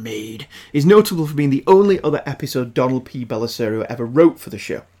Meter Maid, is notable for being the only other episode Donald P. Bellisario ever wrote for the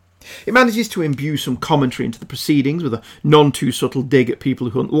show. It manages to imbue some commentary into the proceedings with a none-too-subtle dig at people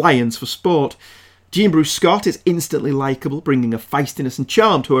who hunt lions for sport. Jean Bruce Scott is instantly likeable, bringing a feistiness and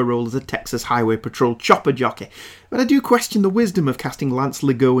charm to her role as a Texas Highway Patrol chopper jockey, but I do question the wisdom of casting Lance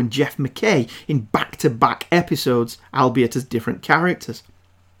Legault and Jeff McKay in back-to-back episodes, albeit as different characters.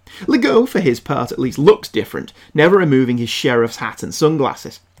 Legault, for his part, at least looks different, never removing his sheriff's hat and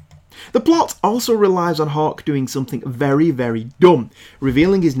sunglasses. The plot also relies on Hawk doing something very, very dumb,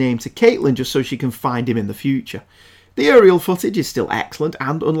 revealing his name to Caitlin just so she can find him in the future. The aerial footage is still excellent,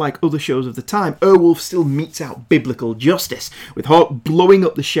 and unlike other shows of the time, Airwolf still metes out biblical justice, with Hawk blowing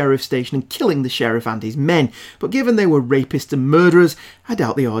up the sheriff's station and killing the sheriff and his men, but given they were rapists and murderers, I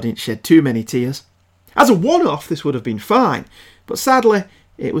doubt the audience shed too many tears. As a one-off, this would have been fine, but sadly,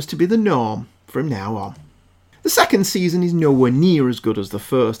 it was to be the norm from now on. The second season is nowhere near as good as the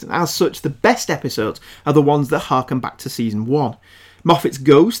first, and as such the best episodes are the ones that harken back to season 1. Moffat's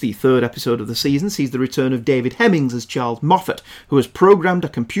Ghost, the third episode of the season, sees the return of David Hemmings as Charles Moffat, who has programmed a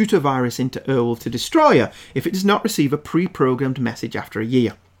computer virus into Airwolf to destroy her if it does not receive a pre-programmed message after a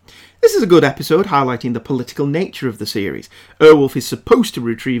year. This is a good episode highlighting the political nature of the series. Airwolf is supposed to be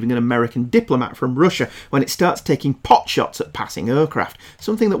retrieving an American diplomat from Russia when it starts taking pot shots at passing aircraft,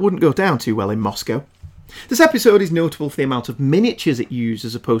 something that wouldn't go down too well in Moscow. This episode is notable for the amount of miniatures it used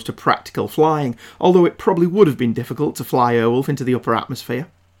as opposed to practical flying, although it probably would have been difficult to fly Airwolf into the upper atmosphere.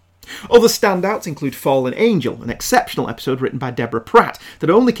 Other standouts include Fallen Angel, an exceptional episode written by Deborah Pratt that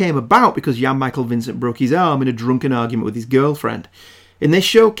only came about because Jan-Michael Vincent broke his arm in a drunken argument with his girlfriend. In this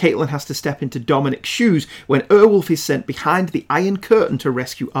show, Caitlin has to step into Dominic's shoes when Airwolf is sent behind the Iron Curtain to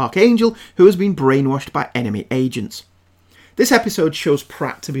rescue Archangel, who has been brainwashed by enemy agents. This episode shows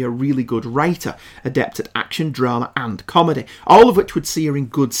Pratt to be a really good writer, adept at action, drama and comedy, all of which would see her in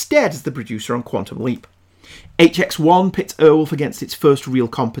good stead as the producer on Quantum Leap. HX-1 pits Airwolf against its first real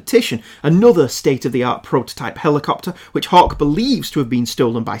competition, another state-of-the-art prototype helicopter which Hawk believes to have been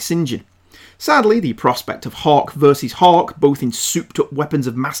stolen by St. John. Sadly, the prospect of Hawk versus Hawk, both in souped-up weapons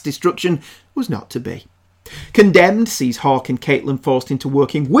of mass destruction, was not to be. Condemned sees Hawk and Caitlin forced into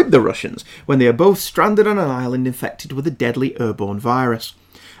working with the Russians when they are both stranded on an island infected with a deadly airborne virus.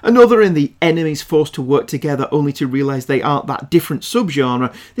 Another in the enemies forced to work together only to realise they aren't that different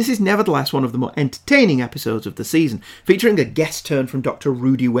subgenre, this is nevertheless one of the more entertaining episodes of the season, featuring a guest turn from Dr.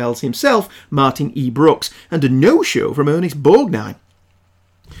 Rudy Wells himself, Martin E. Brooks, and a no-show from Ernest Borgnine.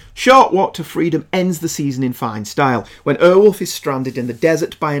 Short Walk to Freedom ends the season in fine style, when Airwolf is stranded in the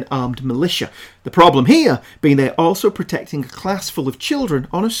desert by an armed militia, the problem here being they're also protecting a class full of children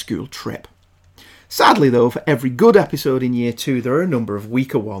on a school trip. Sadly though, for every good episode in Year 2 there are a number of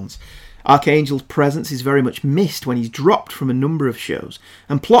weaker ones. Archangel's presence is very much missed when he's dropped from a number of shows,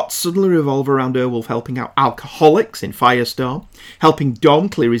 and plots suddenly revolve around Airwolf helping out alcoholics in Firestorm, helping Dom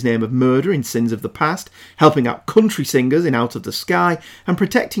clear his name of murder in Sins of the Past, helping out country singers in Out of the Sky, and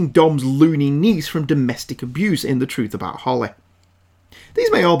protecting Dom's loony niece from domestic abuse in The Truth About Holly.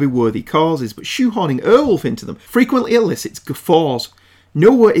 These may all be worthy causes, but shoehorning Airwolf into them frequently elicits guffaws.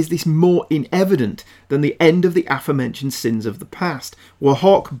 Nowhere is this more in evident than the end of the aforementioned Sins of the Past, where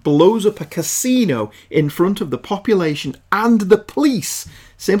Hawk blows up a casino in front of the population and the police,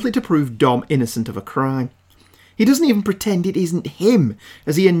 simply to prove Dom innocent of a crime. He doesn't even pretend it isn't him,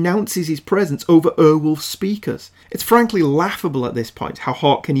 as he announces his presence over Airwolf's speakers. It's frankly laughable at this point how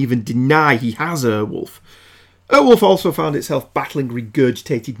Hawk can even deny he has Airwolf. Airwolf also found itself battling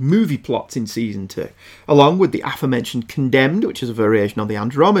regurgitated movie plots in Season 2. Along with the aforementioned Condemned, which is a variation on the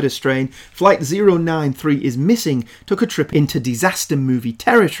Andromeda strain, Flight 093 is Missing took a trip into disaster movie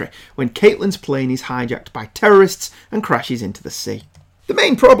territory when Caitlin's plane is hijacked by terrorists and crashes into the sea. The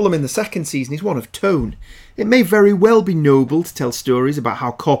main problem in the second season is one of tone. It may very well be noble to tell stories about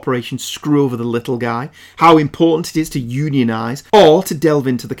how corporations screw over the little guy, how important it is to unionise, or to delve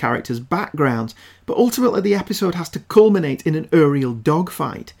into the characters' backgrounds, but ultimately the episode has to culminate in an aerial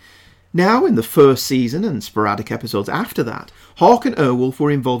dogfight. Now, in the first season and sporadic episodes after that, Hawk and Airwolf were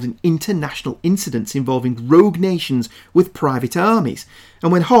involved in international incidents involving rogue nations with private armies,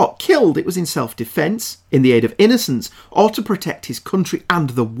 and when Hawk killed, it was in self-defence, in the aid of innocence, or to protect his country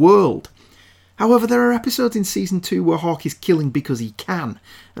and the world. However, there are episodes in Season 2 where Hawk is killing because he can,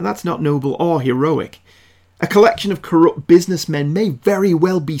 and that's not noble or heroic. A collection of corrupt businessmen may very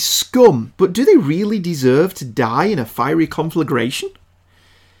well be scum, but do they really deserve to die in a fiery conflagration?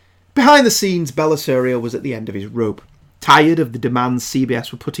 Behind the scenes, Bellisario was at the end of his rope. Tired of the demands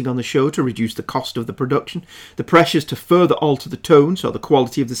CBS were putting on the show to reduce the cost of the production, the pressures to further alter the tone so the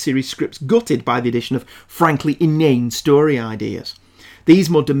quality of the series scripts gutted by the addition of frankly inane story ideas.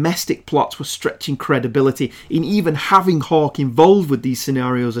 These more domestic plots were stretching credibility in even having Hawk involved with these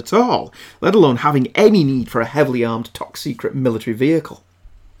scenarios at all, let alone having any need for a heavily armed top-secret military vehicle.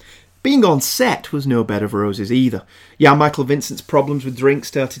 Being on set was no bed of roses either. Jan-Michael Vincent's problems with drink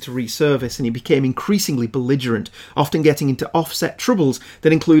started to resurface and he became increasingly belligerent, often getting into offset troubles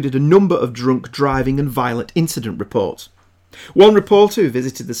that included a number of drunk driving and violent incident reports. One reporter who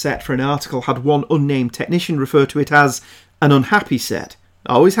visited the set for an article had one unnamed technician refer to it as an unhappy set.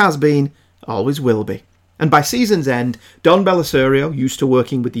 Always has been, always will be. And by season's end, Don Bellisario, used to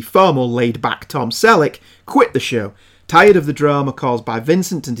working with the far more laid-back Tom Selleck, quit the show, tired of the drama caused by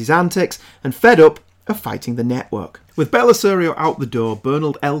Vincent and his antics, and fed up of fighting the network. With Bellisario out the door,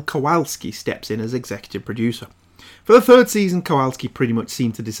 Bernard L. Kowalski steps in as executive producer. For the third season, Kowalski pretty much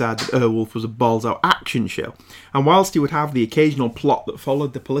seemed to decide that Airwolf was a balls-out action show, and whilst he would have the occasional plot that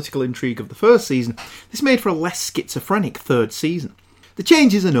followed the political intrigue of the first season, this made for a less schizophrenic third season. The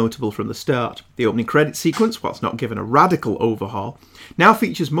changes are notable from the start. The opening credit sequence, whilst not given a radical overhaul, now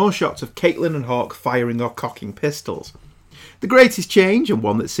features more shots of Caitlin and Hawk firing or cocking pistols. The greatest change, and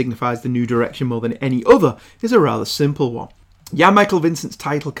one that signifies the new direction more than any other, is a rather simple one. Jan-Michael Vincent's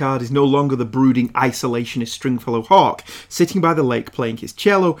title card is no longer the brooding isolationist Stringfellow Hawk, sitting by the lake playing his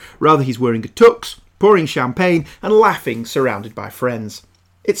cello, rather he's wearing a tux, pouring champagne, and laughing surrounded by friends.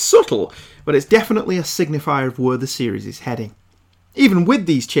 It's subtle, but it's definitely a signifier of where the series is heading. Even with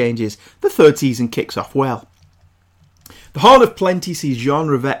these changes, the third season kicks off well. The Horn of Plenty sees Jean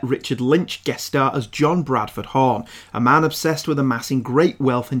Rivette Richard Lynch guest star as John Bradford Horn, a man obsessed with amassing great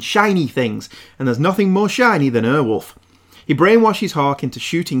wealth and shiny things, and there's nothing more shiny than Airwolf. He brainwashes Hawk into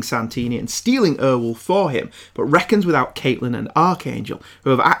shooting Santini and stealing Airwolf for him, but reckons without Caitlin and Archangel,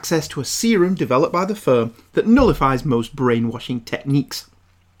 who have access to a serum developed by the firm that nullifies most brainwashing techniques.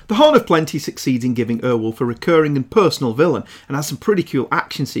 The Horn of Plenty succeeds in giving Airwolf a recurring and personal villain, and has some pretty cool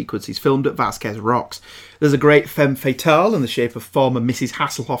action sequences filmed at Vasquez Rocks. There's a great femme fatale in the shape of former Mrs.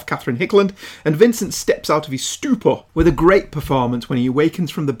 Hasselhoff Catherine Hickland, and Vincent steps out of his stupor with a great performance when he awakens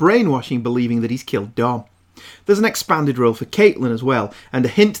from the brainwashing believing that he's killed Dom. There's an expanded role for Caitlin as well, and a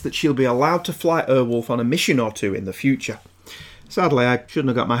hint that she'll be allowed to fly Airwolf on a mission or two in the future. Sadly, I shouldn't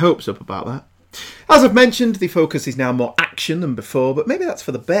have got my hopes up about that. As I've mentioned, the focus is now more action than before, but maybe that's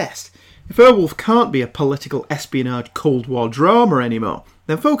for the best. If Airwolf can't be a political espionage Cold War drama anymore,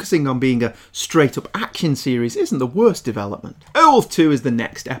 then focusing on being a straight-up action series isn't the worst development. Airwolf 2 is the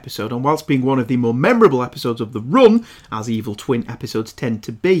next episode, and whilst being one of the more memorable episodes of the run, as Evil Twin episodes tend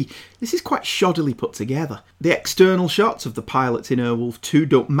to be, this is quite shoddily put together. The external shots of the pilots in Airwolf 2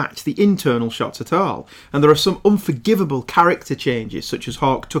 don't match the internal shots at all, and there are some unforgivable character changes, such as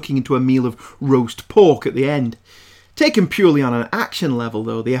Hawk tucking into a meal of roast pork at the end. Taken purely on an action level,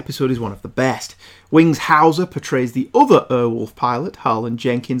 though, the episode is one of the best. Wings Hauser portrays the other Airwolf pilot, Harlan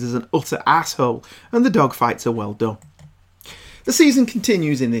Jenkins, as an utter asshole, and the dogfights are well done. The season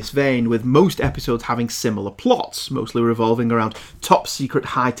continues in this vein, with most episodes having similar plots, mostly revolving around top-secret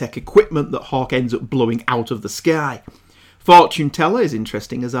high-tech equipment that Hawk ends up blowing out of the sky. Fortune Teller is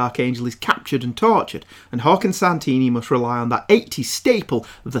interesting as Archangel is captured and tortured, and Hawk and Santini must rely on that 80s staple,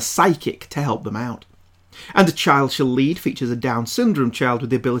 the psychic, to help them out. And A Child Shall Lead features a Down syndrome child with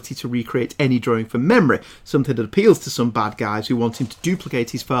the ability to recreate any drawing from memory, something that appeals to some bad guys who want him to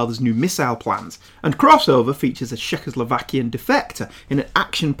duplicate his father's new missile plans. And Crossover features a Czechoslovakian defector in an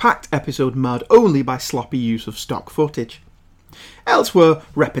action-packed episode marred only by sloppy use of stock footage. Elsewhere,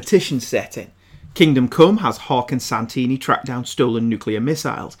 repetition set in. Kingdom Come has Hawk and Santini track down stolen nuclear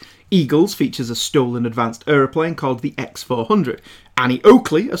missiles. Eagles features a stolen advanced aeroplane called the X-400. Annie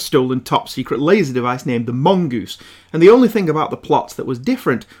Oakley, a stolen top-secret laser device named the Mongoose. And the only thing about the plots that was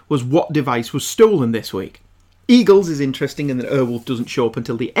different was what device was stolen this week. Eagles is interesting in that Airwolf doesn't show up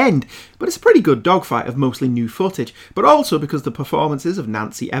until the end, but it's a pretty good dogfight of mostly new footage, but also because the performances of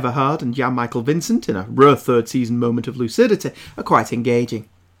Nancy Everhard and Jan-Michael Vincent, in a rare third-season moment of lucidity, are quite engaging.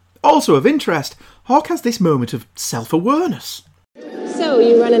 Also of interest, Hawk has this moment of self-awareness. So,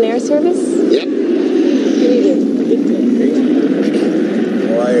 you run an air service? Yep. What do you do?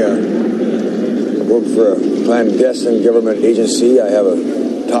 Well, I work for a clandestine government agency. I have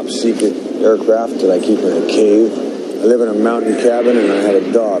a top-secret aircraft that I keep in a cave. I live in a mountain cabin, and I have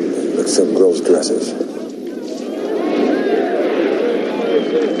a dog that looks up girls' dresses.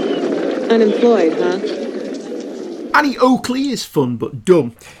 Unemployed, huh? Annie Oakley is fun but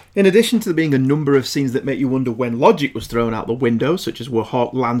dumb. In addition to there being a number of scenes that make you wonder when logic was thrown out the window, such as where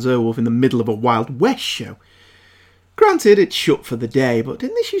Hawk lands Airwolf in the middle of a Wild West show. Granted, it's shut for the day, but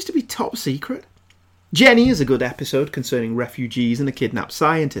didn't this used to be top secret? Jenny is a good episode concerning refugees and a kidnapped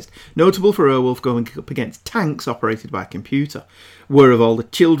scientist, notable for Airwolf going up against tanks operated by a computer. Where Have All the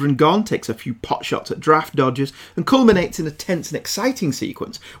Children Gone takes a few potshots at draft dodgers and culminates in a tense and exciting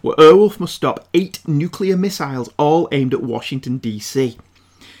sequence where Airwolf must stop 8 nuclear missiles all aimed at Washington DC.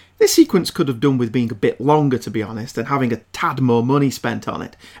 This sequence could have done with being a bit longer, to be honest, and having a tad more money spent on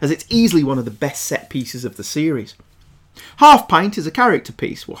it, as it's easily one of the best set pieces of the series. Half Pint is a character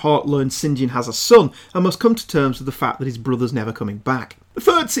piece where Hawk learns St. John has a son and must come to terms with the fact that his brother's never coming back. The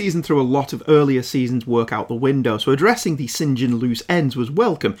third season threw a lot of earlier seasons' work out the window, so addressing the St. John loose ends was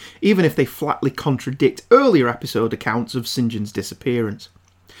welcome, even if they flatly contradict earlier episode accounts of St. John's disappearance.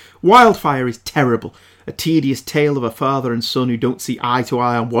 Wildfire is terrible, a tedious tale of a father and son who don't see eye to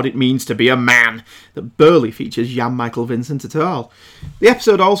eye on what it means to be a man, that barely features Jan-Michael Vincent at all. The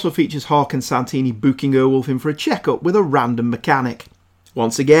episode also features Hawk and Santini booking Airwolf in for a checkup with a random mechanic.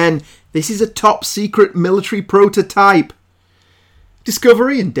 Once again, this is a top secret military prototype.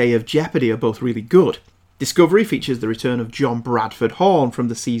 Discovery and Day of Jeopardy are both really good. Discovery features the return of John Bradford Horn from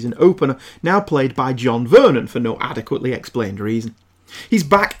the season opener, now played by John Vernon for no adequately explained reason. He's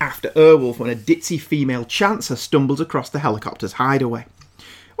back after Airwolf when a ditzy female chancer stumbles across the helicopter's hideaway.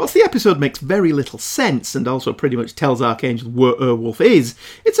 Whilst the episode makes very little sense and also pretty much tells Archangel where Airwolf is,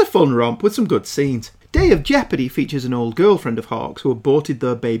 it's a fun romp with some good scenes. Day of Jeopardy features an old girlfriend of Hawk's who aborted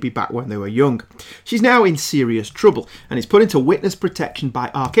their baby back when they were young. She's now in serious trouble and is put into witness protection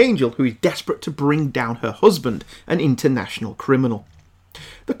by Archangel, who is desperate to bring down her husband, an international criminal.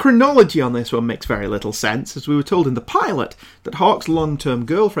 The chronology on this one makes very little sense, as we were told in the pilot that Hawk's long-term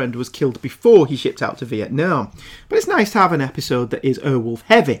girlfriend was killed before he shipped out to Vietnam, but it's nice to have an episode that is Airwolf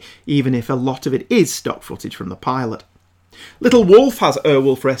heavy, even if a lot of it is stock footage from the pilot. Little Wolf has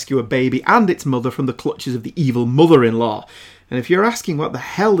Airwolf rescue a baby and its mother from the clutches of the evil mother-in-law, and if you're asking what the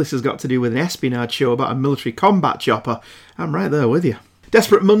hell this has got to do with an espionage show about a military combat chopper, I'm right there with you.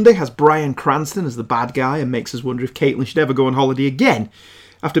 Desperate Monday has Bryan Cranston as the bad guy and makes us wonder if Caitlin should ever go on holiday again.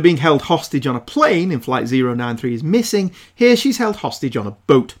 After being held hostage on a plane in Flight 093 is missing, here she's held hostage on a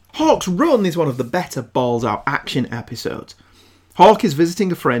boat. Hawk's Run is one of the better balls-out action episodes. Hawk is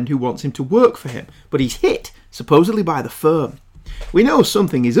visiting a friend who wants him to work for him, but he's hit, supposedly by the firm. We know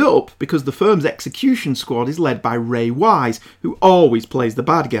something is up because the firm's execution squad is led by Ray Wise, who always plays the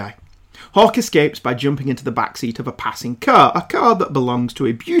bad guy. Hawk escapes by jumping into the backseat of a passing car, a car that belongs to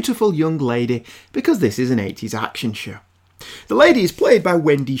a beautiful young lady, because this is an 80s action show. The lady is played by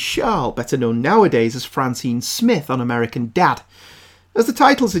Wendy Sharle, better known nowadays as Francine Smith on American Dad. As the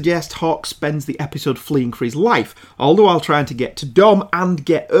title suggests, Hawk spends the episode fleeing for his life, all the while trying to get to Dom and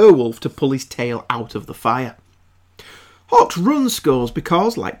get Airwolf to pull his tail out of the fire. Hawk's Run scores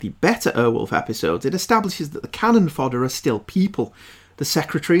because, like the better Airwolf episodes, it establishes that the cannon fodder are still people. The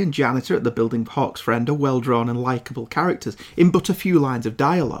secretary and janitor at the building of Hawk's friend are well-drawn and likeable characters, in but a few lines of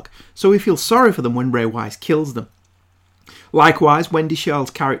dialogue, so we feel sorry for them when Ray Wise kills them. Likewise, Wendy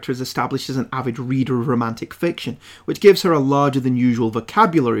Sharle's character is established as an avid reader of romantic fiction, which gives her a larger-than-usual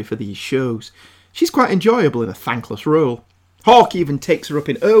vocabulary for these shows. She's quite enjoyable in a thankless role. Hawk even takes her up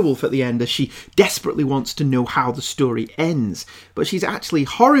in Airwolf at the end as she desperately wants to know how the story ends, but she's actually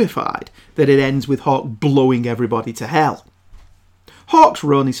horrified that it ends with Hawk blowing everybody to hell. Hawk's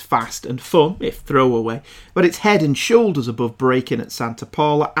Run is fast and fun, if throwaway, but it's head and shoulders above Break-In at Santa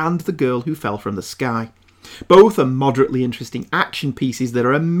Paula and The Girl Who Fell from the Sky. Both are moderately interesting action pieces that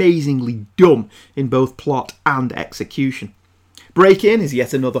are amazingly dumb in both plot and execution. Break-In is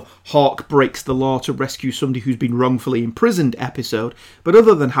yet another Hawk breaks the law to rescue somebody who's been wrongfully imprisoned episode, but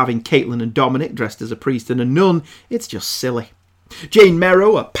other than having Caitlin and Dominic dressed as a priest and a nun, it's just silly. Jane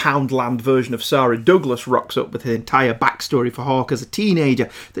Merrow, a Poundland version of Sarah Douglas, rocks up with an entire backstory for Hawk as a teenager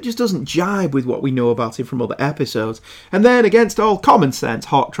that just doesn't jibe with what we know about him from other episodes. And then, against all common sense,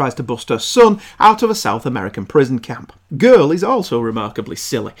 Hawk tries to bust her son out of a South American prison camp. Girl is also remarkably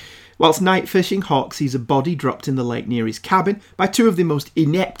silly. Whilst night fishing, Hawk sees a body dropped in the lake near his cabin by two of the most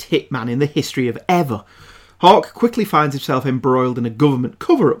inept hitmen in the history of ever. Hawk quickly finds himself embroiled in a government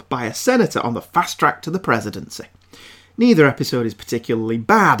cover-up by a senator on the fast track to the presidency. Neither episode is particularly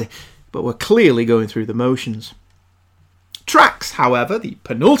bad, but we're clearly going through the motions. Tracks, however, the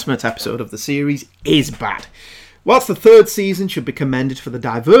penultimate episode of the series, is bad. Whilst the third season should be commended for the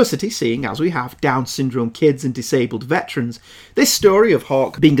diversity, seeing as we have Down syndrome kids and disabled veterans, this story of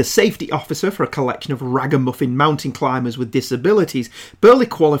Hawk being a safety officer for a collection of ragamuffin mountain climbers with disabilities barely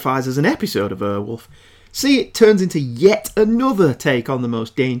qualifies as an episode of Airwolf. See, it turns into yet another take on the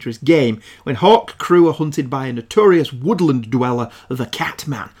most dangerous game when Hawk crew are hunted by a notorious woodland dweller, the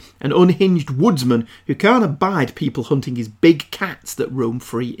Catman, an unhinged woodsman who can't abide people hunting his big cats that roam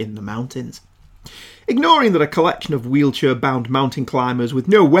free in the mountains. Ignoring that a collection of wheelchair-bound mountain climbers with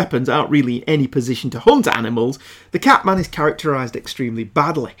no weapons aren't really in any position to hunt animals, the Catman is characterised extremely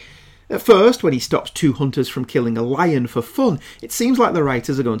badly. At first, when he stops two hunters from killing a lion for fun, it seems like the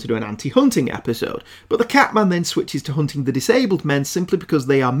writers are going to do an anti-hunting episode, but the Catman then switches to hunting the disabled men simply because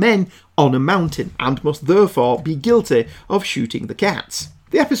they are men on a mountain and must therefore be guilty of shooting the cats.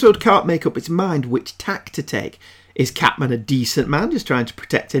 The episode can't make up its mind which tack to take. Is Catman a decent man just trying to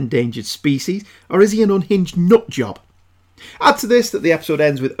protect endangered species, or is he an unhinged nutjob? Add to this that the episode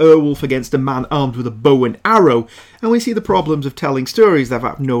ends with Airwolf against a man armed with a bow and arrow, and we see the problems of telling stories that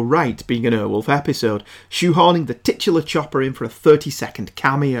have no right being an Airwolf episode, shoehorning the titular Chopper in for a 30-second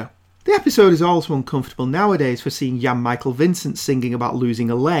cameo. The episode is also uncomfortable nowadays for seeing Jan Michael Vincent singing about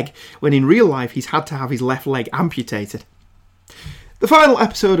losing a leg, when in real life he's had to have his left leg amputated. The final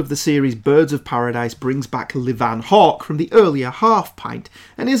episode of the series Birds of Paradise brings back Livan Hawk from the earlier Half Pint,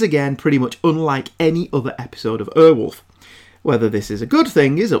 and is again pretty much unlike any other episode of Airwolf. Whether this is a good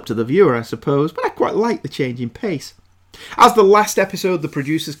thing is up to the viewer, I suppose, but I quite like the change in pace. As the last episode, the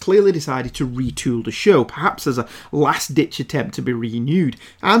producers clearly decided to retool the show, perhaps as a last-ditch attempt to be renewed,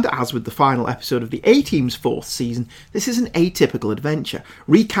 and as with the final episode of the A-Team's fourth season, this is an atypical adventure,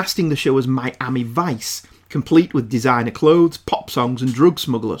 recasting the show as Miami Vice, complete with designer clothes, pop songs and drug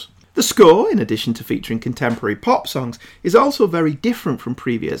smugglers. The score, in addition to featuring contemporary pop songs, is also very different from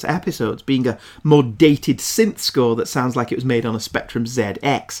previous episodes, being a more dated synth score that sounds like it was made on a Spectrum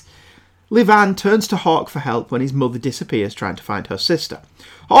ZX. Livan turns to Hawk for help when his mother disappears trying to find her sister.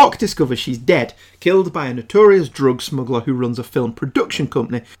 Hawk discovers she's dead, killed by a notorious drug smuggler who runs a film production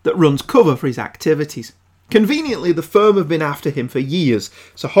company that runs cover for his activities. Conveniently, the firm have been after him for years,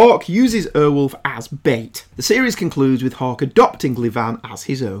 so Hawk uses Airwolf as bait. The series concludes with Hawk adopting Livan as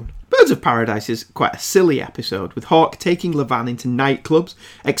his own. Birds of Paradise is quite a silly episode, with Hawk taking Livan into nightclubs,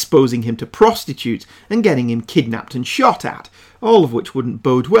 exposing him to prostitutes, and getting him kidnapped and shot at, all of which wouldn't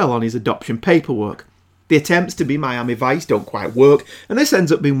bode well on his adoption paperwork. The attempts to be Miami Vice don't quite work, and this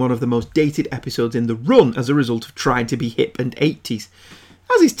ends up being one of the most dated episodes in the run as a result of trying to be hip and 80s.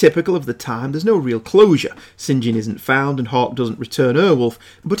 As is typical of the time, there's no real closure. St. John isn't found and Hawk doesn't return Airwolf,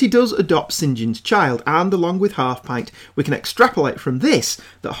 but he does adopt St. John's child, and along with Half Pint, we can extrapolate from this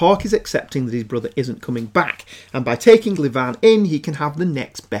that Hawk is accepting that his brother isn't coming back, and by taking Livan in, he can have the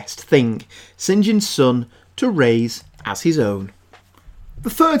next best thing, St. John's son to raise as his own. The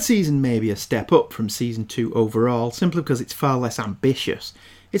third season may be a step up from season 2 overall, simply because it's far less ambitious.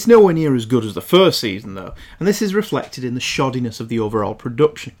 It's nowhere near as good as the first season though, and this is reflected in the shoddiness of the overall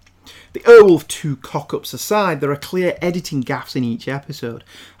production. The Airwolf 2 cock-ups aside, there are clear editing gaffes in each episode,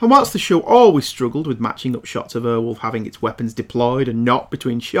 and whilst the show always struggled with matching up shots of Airwolf having its weapons deployed and not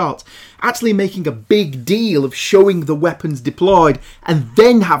between shots, actually making a big deal of showing the weapons deployed and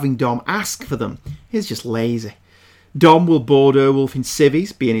then having Dom ask for them is just lazy. Dom will board Airwolf in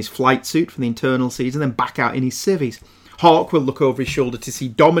civvies, be in his flight suit for the internal season, then back out in his civvies. Hawk will look over his shoulder to see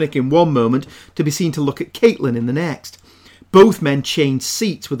Dominic in one moment, to be seen to look at Caitlin in the next. Both men change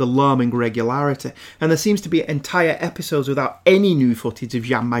seats with alarming regularity, and there seems to be entire episodes without any new footage of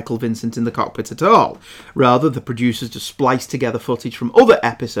Jan Michael Vincent in the cockpit at all. Rather, the producers just splice together footage from other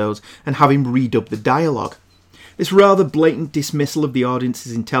episodes and have him redub the dialogue. This rather blatant dismissal of the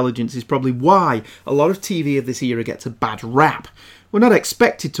audience's intelligence is probably why a lot of TV of this era gets a bad rap. We're not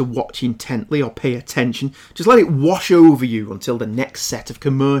expected to watch intently or pay attention, just let it wash over you until the next set of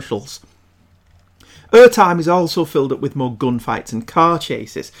commercials. Airtime is also filled up with more gunfights and car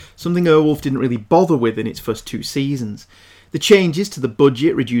chases, something Airwolf didn't really bother with in its first 2 seasons. The changes to the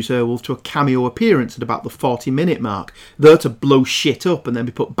budget reduce Airwolf to a cameo appearance at about the 40-minute mark, there to blow shit up and then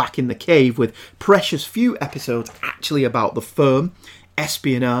be put back in the cave, with precious few episodes actually about the firm,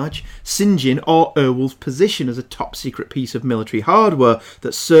 espionage, St. John or Airwolf's position as a top-secret piece of military hardware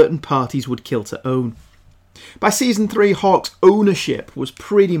that certain parties would kill to own. By season 3, Hawk's ownership was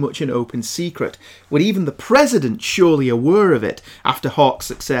pretty much an open secret, with even the president surely aware of it after Hawk's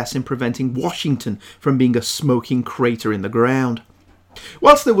success in preventing Washington from being a smoking crater in the ground.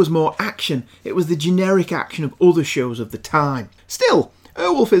 Whilst there was more action, it was the generic action of other shows of the time. Still,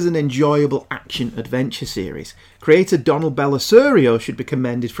 Airwolf is an enjoyable action-adventure series. Creator Donald Bellisario should be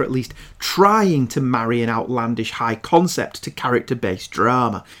commended for at least trying to marry an outlandish high concept to character-based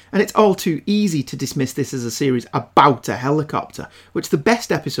drama, and it's all too easy to dismiss this as a series about a helicopter, which the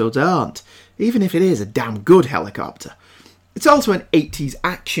best episodes aren't, even if it is a damn good helicopter. It's also an 80s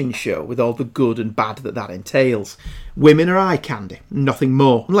action show with all the good and bad that entails. Women are eye candy, nothing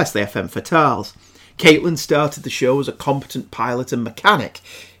more, unless they are femme fatales. Caitlin started the show as a competent pilot and mechanic.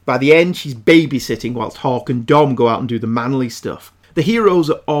 By the end, she's babysitting whilst Hawk and Dom go out and do the manly stuff. The heroes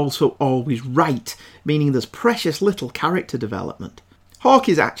are also always right, meaning there's precious little character development. Hawk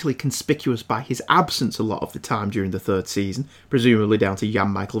is actually conspicuous by his absence a lot of the time during the third season, presumably down to Jan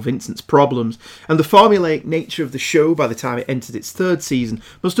Michael Vincent's problems, and the formulaic nature of the show by the time it entered its third season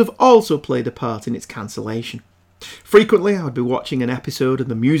must have also played a part in its cancellation. Frequently, I would be watching an episode and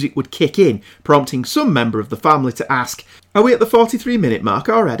the music would kick in, prompting some member of the family to ask, "Are we at the 43-minute mark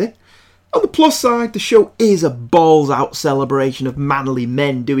already?" On the plus side, the show is a balls-out celebration of manly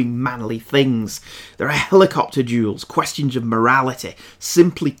men doing manly things. There are helicopter duels, questions of morality,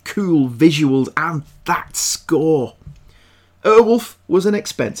 simply cool visuals, and that score. Airwolf was an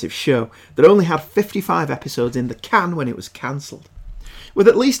expensive show that only had 55 episodes in the can when it was cancelled. With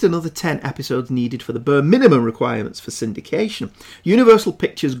at least another 10 episodes needed for the bare minimum requirements for syndication, Universal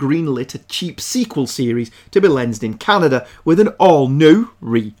Pictures greenlit a cheap sequel series to be lensed in Canada with an all-new,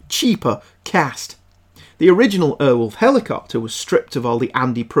 cheaper cast. The original Airwolf helicopter was stripped of all the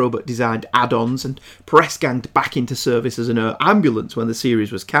Andy Probert-designed add-ons and press-ganged back into service as an air ambulance when the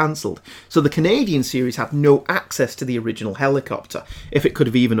series was cancelled, so the Canadian series had no access to the original helicopter, if it could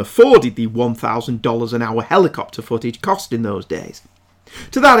have even afforded the $1,000 an hour helicopter footage cost in those days.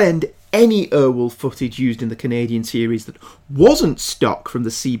 To that end, any Airwolf footage used in the Canadian series that wasn't stock from the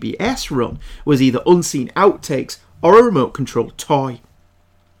CBS run was either unseen outtakes or a remote-controlled toy.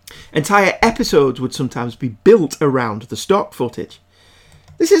 Entire episodes would sometimes be built around the stock footage.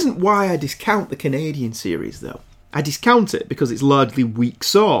 This isn't why I discount the Canadian series, though. I discount it because it's largely weak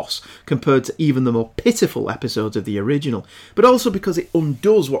sauce compared to even the more pitiful episodes of the original, but also because it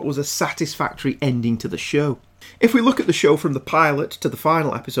undoes what was a satisfactory ending to the show. If we look at the show from the pilot to the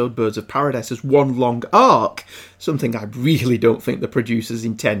final episode, Birds of Paradise, as one long arc, something I really don't think the producers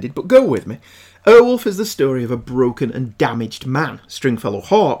intended, but go with me, Airwolf is the story of a broken and damaged man, Stringfellow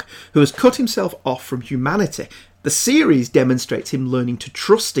Hawk, who has cut himself off from humanity. The series demonstrates him learning to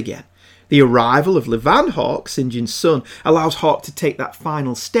trust again. The arrival of Levan Hawk, St. John's son, allows Hawk to take that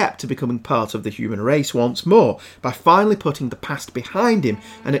final step to becoming part of the human race once more, by finally putting the past behind him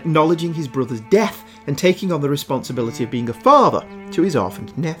and acknowledging his brother's death and taking on the responsibility of being a father to his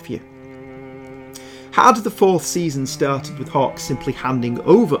orphaned nephew. Had the fourth season started with Hawk simply handing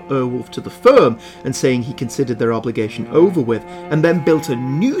over Airwolf to the firm and saying he considered their obligation over with, and then built a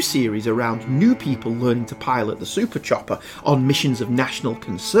new series around new people learning to pilot the Super Chopper on missions of national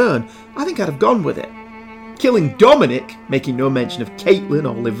concern, I think I'd have gone with it. Killing Dominic, making no mention of Caitlin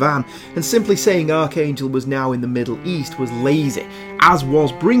or Levan, and simply saying Archangel was now in the Middle East was lazy, as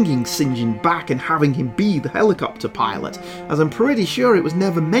was bringing St. John back and having him be the helicopter pilot, as I'm pretty sure it was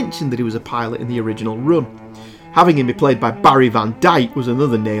never mentioned that he was a pilot in the original run. Having him be played by Barry Van Dyke was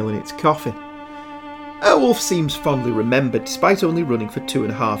another nail in its coffin. Airwolf seems fondly remembered despite only running for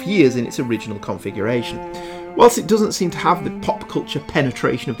 2.5 years in its original configuration. Whilst it doesn't seem to have the pop culture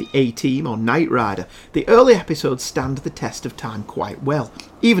penetration of the A-Team or Knight Rider, the early episodes stand the test of time quite well,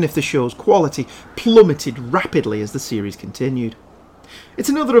 even if the show's quality plummeted rapidly as the series continued. It's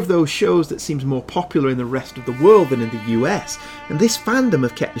another of those shows that seems more popular in the rest of the world than in the US, and this fandom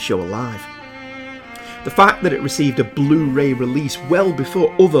have kept the show alive. The fact that it received a Blu-ray release well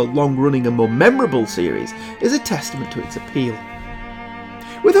before other long-running and more memorable series is a testament to its appeal.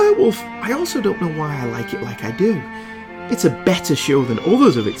 With Airwolf, I also don't know why I like it like I do. It's a better show than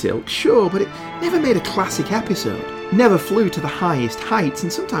others of its ilk, sure, but it never made a classic episode, never flew to the highest heights,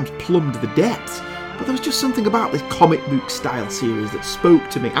 and sometimes plumbed the depths, but there was just something about this comic book style series that spoke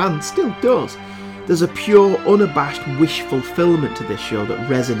to me, and still does. There's a pure, unabashed wish fulfillment to this show that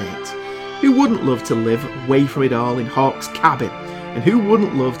resonates. Who wouldn't love to live away from it all in Hawk's cabin? And who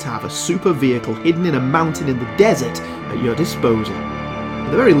wouldn't love to have a super vehicle hidden in a mountain in the desert at your disposal? At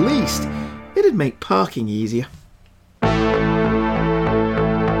the very least, it'd make parking easier.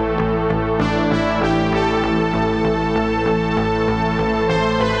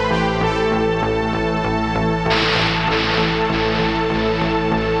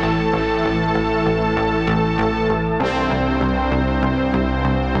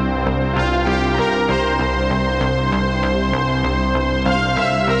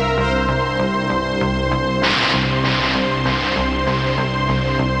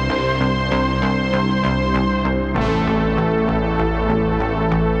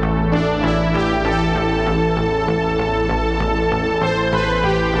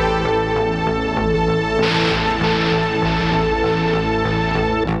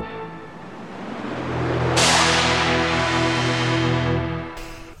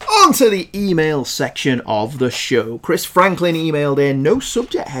 On to the email section of the show. Chris Franklin emailed in, no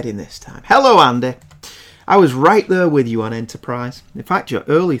subject heading this time. Hello, Andy. I was right there with you on Enterprise. In fact, your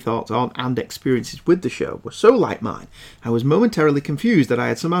early thoughts on and experiences with the show were so like mine, I was momentarily confused that I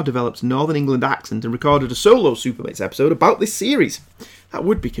had somehow developed a Northern England accent and recorded a solo Supermates episode about this series. That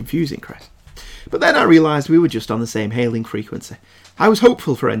would be confusing, Chris. But then I realised we were just on the same hailing frequency. I was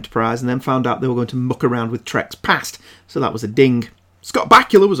hopeful for Enterprise and then found out they were going to muck around with Trek's past, so that was a ding. Scott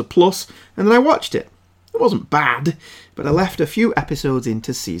Bakula was a plus, and then I watched it. It wasn't bad, but I left a few episodes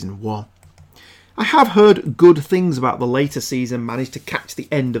into Season 1. I have heard good things about the later season, managed to catch the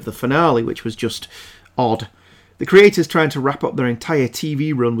end of the finale, which was just odd. The creators trying to wrap up their entire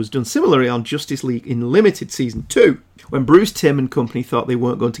TV run was done similarly on Justice League Unlimited Season 2, when Bruce Timm and company thought they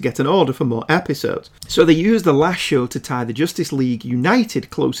weren't going to get an order for more episodes. So they used the last show to tie the Justice League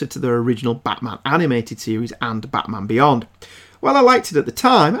United closer to their original Batman animated series and Batman Beyond. While I liked it at the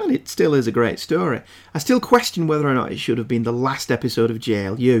time, and it still is a great story, I still question whether or not it should have been the last episode of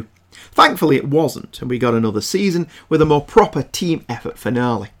JLU. Thankfully it wasn't, and we got another season with a more proper team effort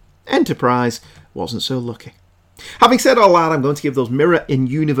finale. Enterprise wasn't so lucky. Having said all that, I'm going to give those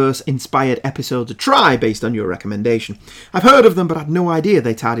Mirror-in-Universe inspired episodes a try based on your recommendation. I've heard of them, but had no idea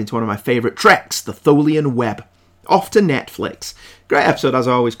they tied into one of my favourite Treks, the Tholian Web. Off to Netflix. Great episode as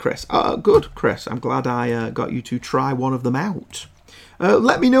always, Chris. Good, Chris. I'm glad I got you to try one of them out.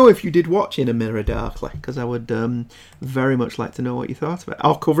 Let me know if you did watch In a Mirror Darkly, because I would very much like to know what you thought of it.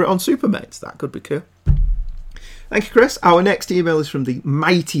 I'll cover it on Supermates. That could be cool. Thank you, Chris. Our next email is from the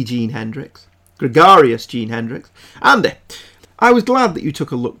mighty Gene Hendricks. Gregarious Gene Hendricks. Andy, I was glad that you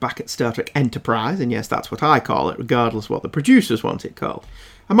took a look back at Star Trek Enterprise, and yes, that's what I call it, regardless of what the producers want it called.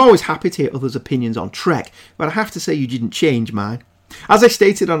 I'm always happy to hear others' opinions on Trek, but I have to say you didn't change mine. As I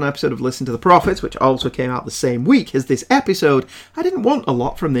stated on an episode of Listen to the Prophets, which also came out the same week as this episode, I didn't want a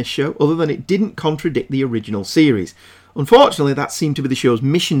lot from this show other than it didn't contradict the original series. Unfortunately, that seemed to be the show's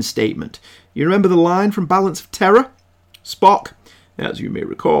mission statement. You remember the line from Balance of Terror? Spock, as you may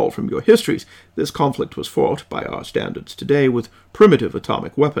recall from your histories, this conflict was fought, by our standards today, with primitive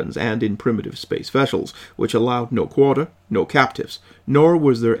atomic weapons and in primitive space vessels, which allowed no quarter, no captives, nor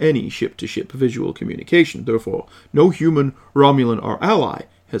was there any ship-to-ship visual communication. Therefore, no human, Romulan, or ally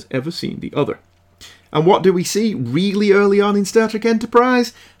has ever seen the other. And what do we see really early on in Star Trek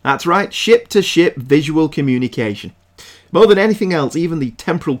Enterprise? That's right, ship-to-ship visual communication. More than anything else, even the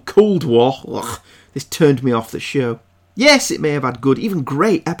temporal Cold War, this turned me off the show. Yes, it may have had good, even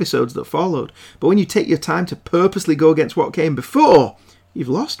great episodes that followed, but when you take your time to purposely go against what came before, you've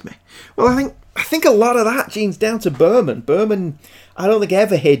lost me. Well, I think a lot of that, Gene's down to Berman. Berman, I don't think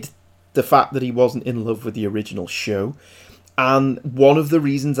ever hid the fact that he wasn't in love with the original show. And one of the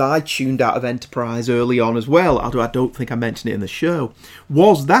reasons I tuned out of Enterprise early on as well, although I don't think I mentioned it in the show,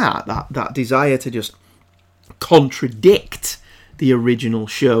 was that desire to just contradict the original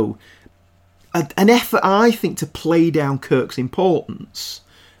show. An effort, I think, to play down Kirk's importance,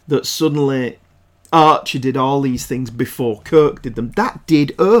 that suddenly Archer did all these things before Kirk did them. That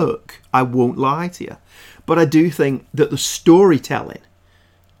did irk, I won't lie to you. But I do think that the storytelling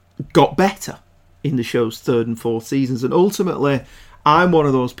got better in the show's third and fourth seasons, and ultimately I'm one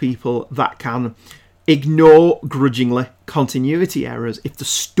of those people that can ignore grudgingly continuity errors if the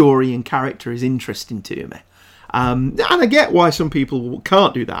story and character is interesting to me. And I get why some people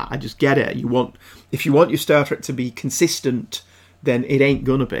can't do that. I just get it. If you want your Star Trek to be consistent, then it ain't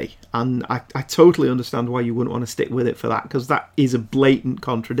gonna be. And I totally understand why you wouldn't want to stick with it for that, because that is a blatant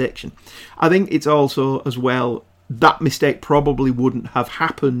contradiction. I think it's also, as well, that mistake probably wouldn't have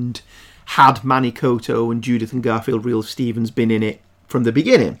happened had Manny Coto and Judith and Garfield Real Stevens been in it from the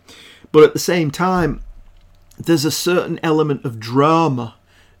beginning. But at the same time, there's a certain element of drama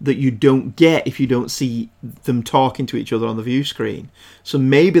that you don't get if you don't see them talking to each other on the view screen. So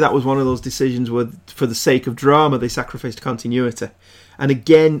maybe that was one of those decisions where, for the sake of drama, they sacrificed continuity. And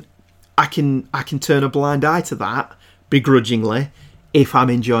again, I can turn a blind eye to that, begrudgingly, if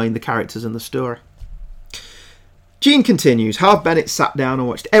I'm enjoying the characters and the story. Gene continues, Harve Bennett sat down and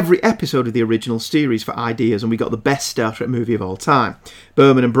watched every episode of the original series for ideas, and we got the best Star Trek movie of all time.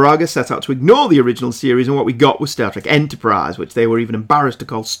 Berman and Braga set out to ignore the original series, and what we got was Star Trek Enterprise, which they were even embarrassed to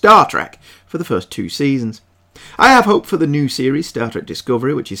call Star Trek for the first 2 seasons. I have hope for the new series, Star Trek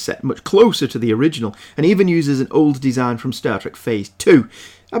Discovery, which is set much closer to the original, and even uses an old design from Star Trek Phase 2.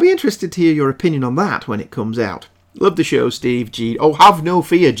 I'll be interested to hear your opinion on that when it comes out. Love the show, Steve, Gene. Oh, have no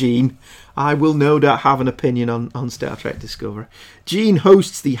fear, Gene. I will no doubt have an opinion on Star Trek Discovery. Gene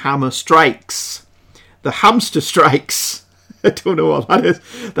hosts the Hammer Strikes. The Hamster Strikes. I don't know what that is.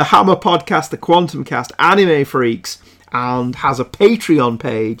 The Hammer Podcast, the Quantum Cast, Anime Freaks, and has a Patreon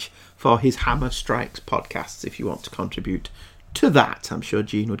page for his Hammer Strikes podcasts if you want to contribute to that. I'm sure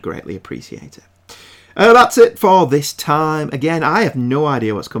Gene would greatly appreciate it. That's it for this time. Again, I have no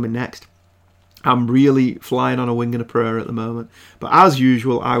idea what's coming next. I'm really flying on a wing and a prayer at the moment. But as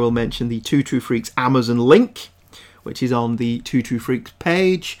usual, I will mention the Two True Freaks Amazon link, which is on the Two True Freaks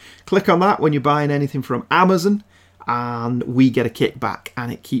page. Click on that when you're buying anything from Amazon, and we get a kickback,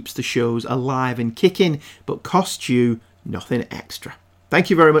 and it keeps the shows alive and kicking, but costs you nothing extra. Thank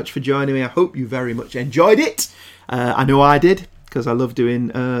you very much for joining me. I hope you very much enjoyed it. I know I did, because I love doing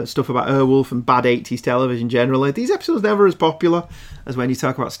stuff about Airwolf and bad 80s television generally. These episodes are never as popular as when you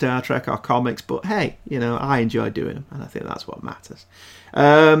talk about Star Trek or comics, but hey, I enjoy doing them, and I think that's what matters.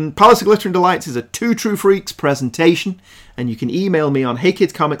 Palace of Glittering Delights is a Two True Freaks presentation, and you can email me on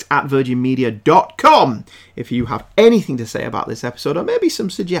heykidscomics@virginmedia.com if you have anything to say about this episode, or maybe some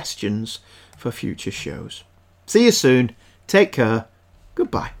suggestions for future shows. See you soon. Take care.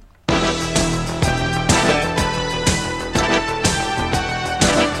 Goodbye.